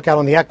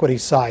on the equity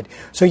side.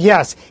 So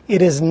yes,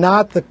 it is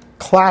not the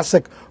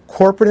classic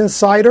corporate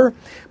insider,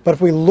 but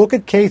if we look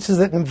at cases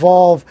that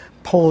involve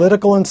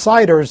political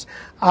insiders,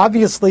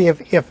 obviously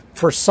if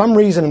for some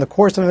reason in the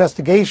course of an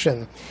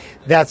investigation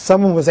that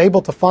someone was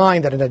able to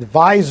find that an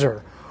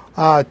advisor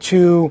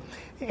to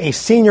a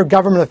senior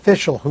government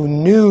official who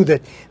knew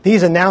that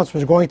these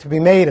announcements were going to be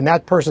made and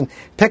that person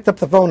picked up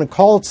the phone and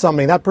called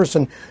somebody and that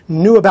person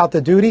knew about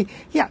the duty,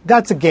 yeah,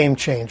 that's a game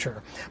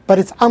changer. But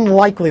it's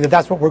unlikely that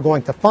that's what we're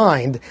going to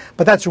find.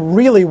 But that's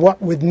really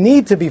what would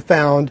need to be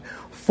found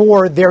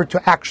for there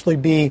to actually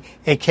be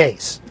a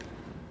case.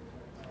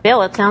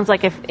 Bill, it sounds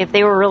like if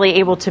they were really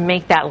able to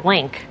make that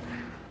link,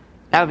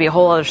 that would be a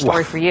whole other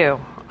story for you.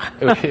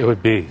 It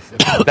would be.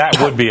 That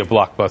would be a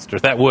blockbuster.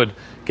 That would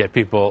get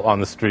people on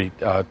the street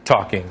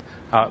talking.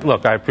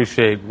 Look, I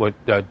appreciate what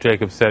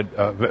Jacob said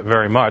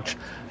very much.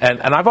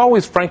 And I've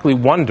always, frankly,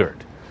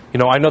 wondered.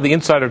 I know the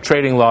insider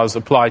trading laws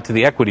apply to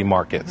the equity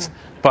markets.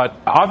 Mm-hmm. But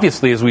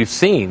obviously, as we've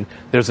seen,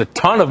 there's a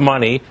ton of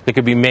money that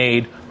could be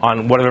made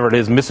on whatever it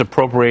is,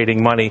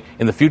 misappropriating money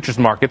in the futures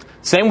market.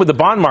 Same with the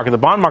bond market. The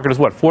bond market is,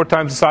 4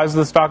 times the size of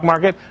the stock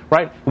market,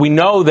 right? We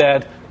know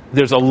that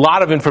there's a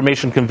lot of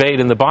information conveyed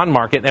in the bond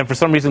market, and for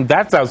some reason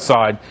that's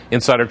outside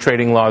insider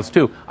trading laws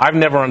too. I've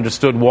never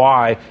understood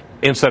why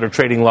insider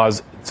trading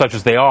laws, such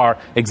as they are,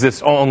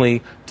 exist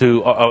only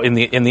to in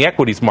the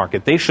equities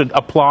market. They should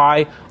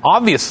apply,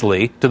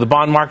 obviously, to the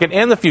bond market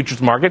and the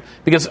futures market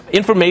because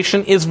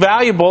information is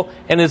valuable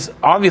and is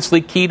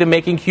obviously key to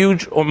making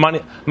huge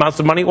amounts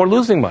of money or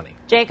losing money.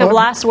 Jacob,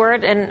 last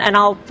word, and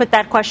I'll put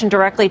that question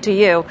directly to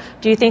you.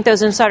 Do you think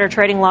those insider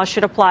trading laws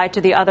should apply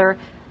to the other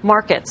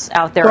markets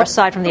out there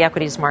aside from the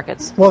equities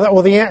markets?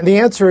 Well, the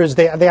answer is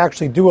they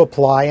actually do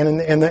apply, and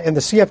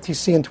the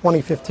CFTC in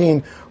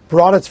 2015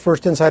 brought its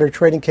first insider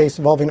trading case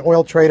involving an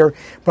oil trader,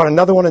 brought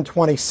another one in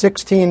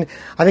 2016.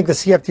 I think the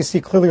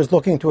CFTC clearly is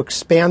looking to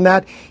expand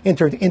that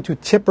into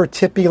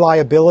tipper-tippy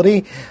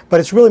liability, but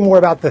it's really more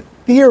about the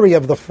theory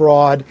of the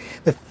fraud,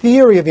 the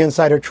theory of the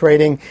insider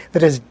trading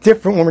that is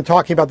different when we're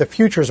talking about the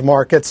futures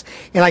markets.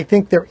 And I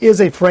think there is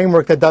a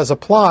framework that does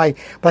apply,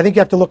 but I think you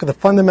have to look at the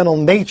fundamental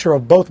nature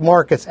of both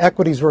markets,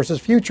 equities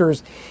versus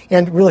futures,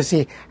 and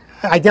really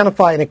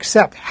identify and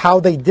accept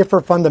how they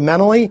differ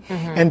fundamentally,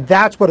 and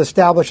that's what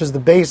establishes the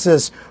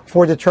basis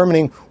for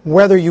determining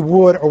whether you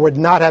would or would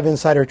not have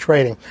insider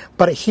trading.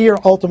 But here,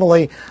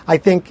 ultimately, I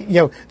think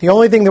the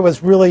only thing that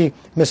was really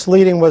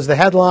misleading was the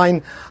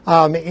headline,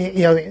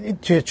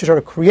 to sort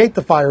of create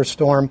the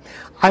firestorm.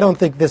 I don't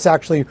think this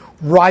actually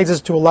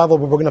rises to a level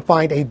where we're going to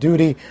find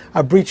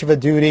a breach of a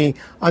duty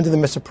under the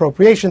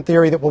misappropriation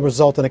theory that will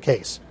result in a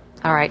case.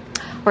 All right.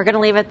 We're going to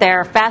leave it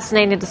there.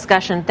 Fascinating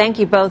discussion. Thank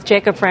you both,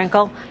 Jacob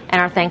Frankel,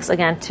 and our thanks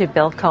again to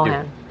Bill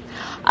Cohan.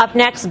 Up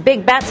next,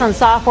 big bets on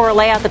software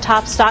lay out the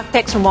top stock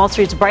picks from Wall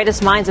Street's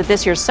brightest minds at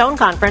this year's Sohn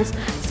Conference.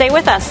 Stay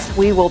with us.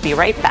 We will be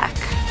right back.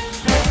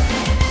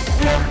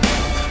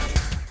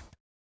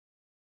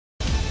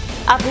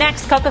 Up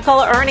next,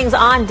 Coca-Cola earnings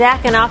on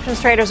deck, and options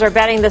traders are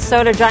betting the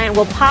soda giant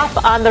will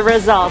pop on the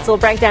results. We'll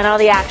break down all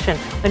the action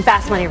when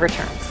Fast Money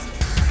returns.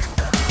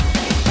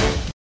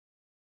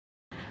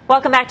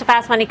 Welcome back to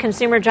Fast Money.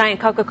 Consumer giant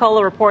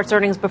Coca-Cola reports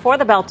earnings before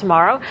the bell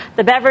tomorrow.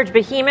 The beverage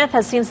behemoth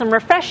has seen some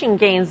refreshing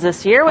gains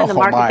this year when the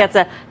market gets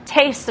a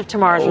taste of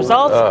tomorrow's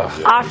results.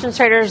 Options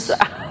traders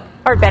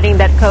are betting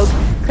that Coke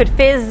could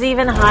fizz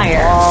even higher.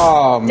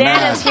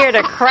 Dan is here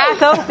to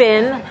crack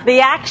open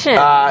the action.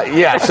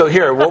 So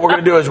here, what we're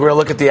going to do is we're going to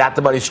look at the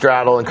at-the-money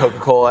straddle in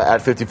Coca-Cola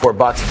at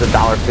 $54. It's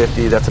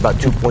 $1.50. That's about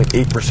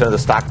 2.8% of the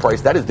stock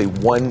price. That is the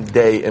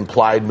one-day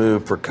implied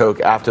move for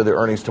Coke after the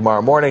earnings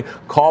tomorrow morning.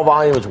 Call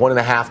volume is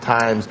 1.5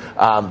 times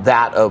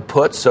that of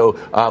puts, so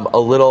a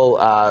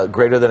little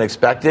greater than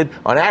expected.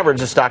 On average,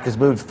 the stock has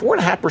moved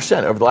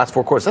 4.5% over the last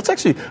 4 quarters. That's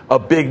actually a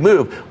big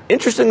move.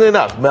 Interestingly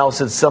enough, Mel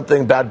said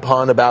something bad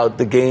pun about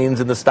the gains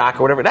in the stock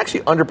or whatever. It actually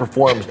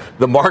underperforms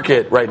the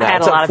market right now.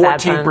 It's up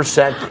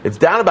 14%. It's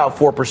down about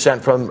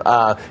 4% from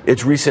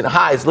its recent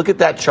highs. Look at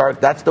that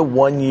chart. That's the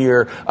 1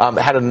 year.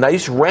 Had a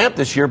nice ramp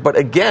this year, but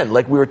again,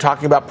 like we were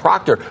talking about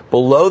Procter,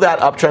 below that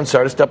uptrend.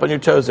 Sorry to step on your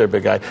toes there,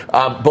 big guy.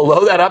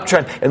 Below that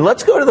uptrend. And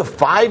let's go to the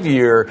 5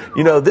 year.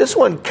 This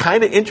one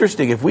kind of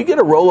interesting. If we get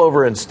a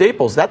rollover in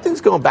Staples, that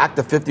thing's going back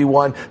to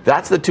 51.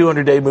 That's the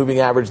 200-day moving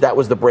average. That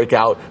was the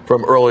breakout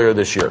from earlier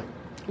this year.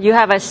 You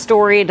have a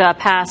storied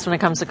past when it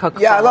comes to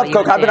Coca-Cola. Yeah, I love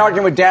Coke. I've been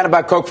arguing with Dan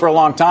about Coke for a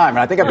long time, and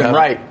I think I've been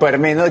right. But, I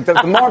mean,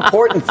 the more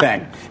important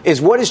thing is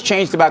what has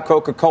changed about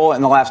Coca-Cola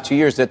in the last 2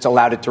 years that's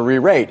allowed it to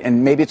re-rate.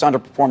 And maybe it's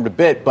underperformed a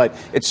bit, but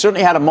it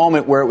certainly had a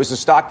moment where it was a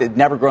stock that had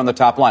never grown the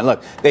top line.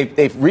 Look,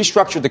 they've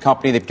restructured the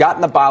company. They've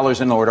gotten the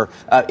bottlers in order.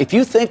 If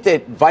you think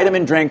that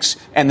vitamin drinks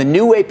and the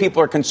new way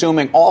people are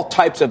consuming all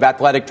types of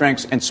athletic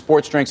drinks and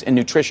sports drinks and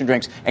nutrition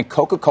drinks, and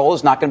Coca-Cola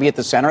is not going to be at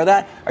the center of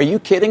that, are you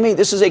kidding me?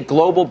 This is a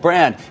global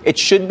brand. It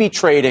should be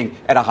trading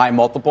at a high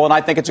multiple, and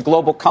I think it's a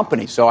global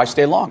company, so I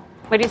stay long.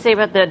 What do you say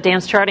about the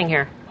Dan's charting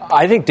here?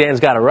 I think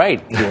Dan's got it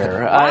right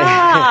here.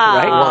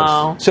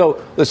 Wow. Right?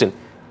 So, listen,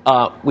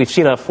 we've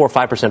seen a 4 or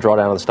 5%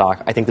 drawdown on the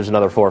stock. I think there's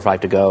another 4 or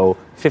 5 to go.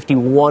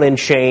 51 and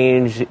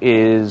change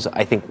is,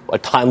 I think, a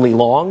timely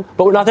long,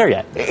 but we're not there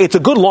yet. It's a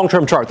good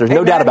long-term chart. There's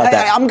no doubt about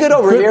that. I'm good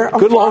over here.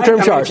 Good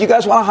long-term chart. If you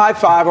guys want a high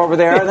five over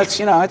there, that's,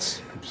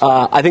 it's...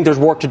 I think there's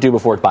work to do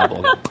before it's buyable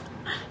again.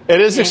 It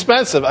is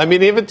expensive. I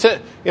mean, even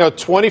to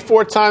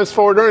 24 times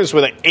forward earnings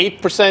with an 8%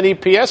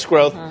 EPS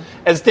growth,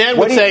 as Dan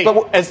would say,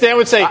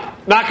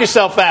 knock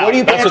yourself out. What are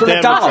you paying for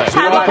McDonald's?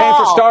 What are you paying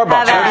for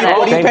Starbucks?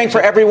 What are you paying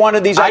for every one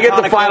of these? I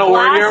get the final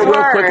word here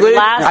real quickly.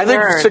 I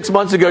think 6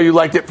 months ago you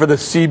liked it for the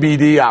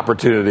CBD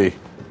opportunity.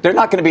 They're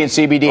not going to be in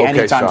CBD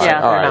anytime soon.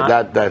 All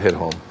right, that hit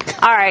home.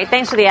 All right.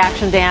 Thanks for the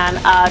action, Dan.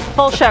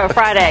 Full show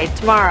Friday,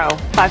 tomorrow,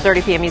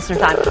 5:30 p.m. Eastern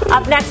Time.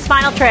 Up next,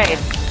 Final Trade.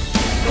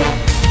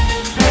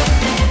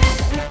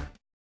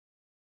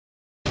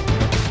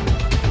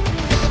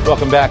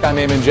 Welcome back. I'm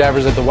Eamon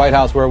Javers at the White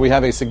House, where we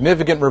have a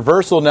significant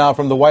reversal now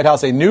from the White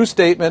House. A new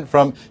statement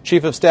from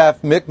Chief of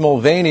Staff Mick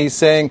Mulvaney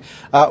saying,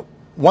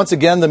 once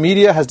again, the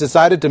media has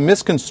decided to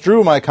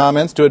misconstrue my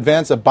comments to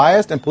advance a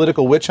biased and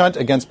political witch hunt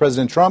against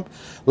President Trump.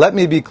 Let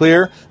me be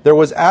clear. There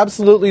was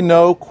absolutely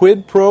no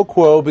quid pro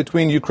quo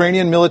between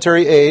Ukrainian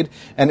military aid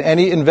and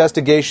any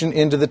investigation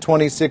into the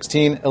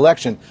 2016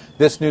 election.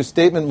 This new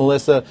statement,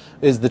 Melissa,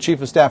 is the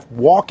Chief of Staff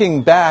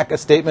walking back a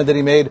statement that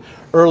he made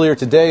earlier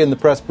today in the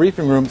press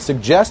briefing room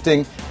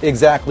suggesting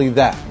exactly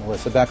that.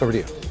 Melissa, back over to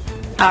you.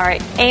 All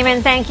right.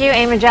 Eamon, thank you.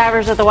 Eamon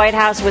Javers at the White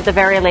House with the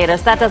very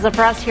latest. That does it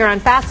for us here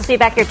on Fast. We'll see you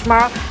back here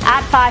tomorrow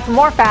at 5 for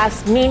more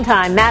Fast.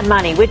 Meantime, Mad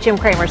Money with Jim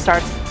Cramer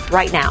starts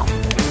right now.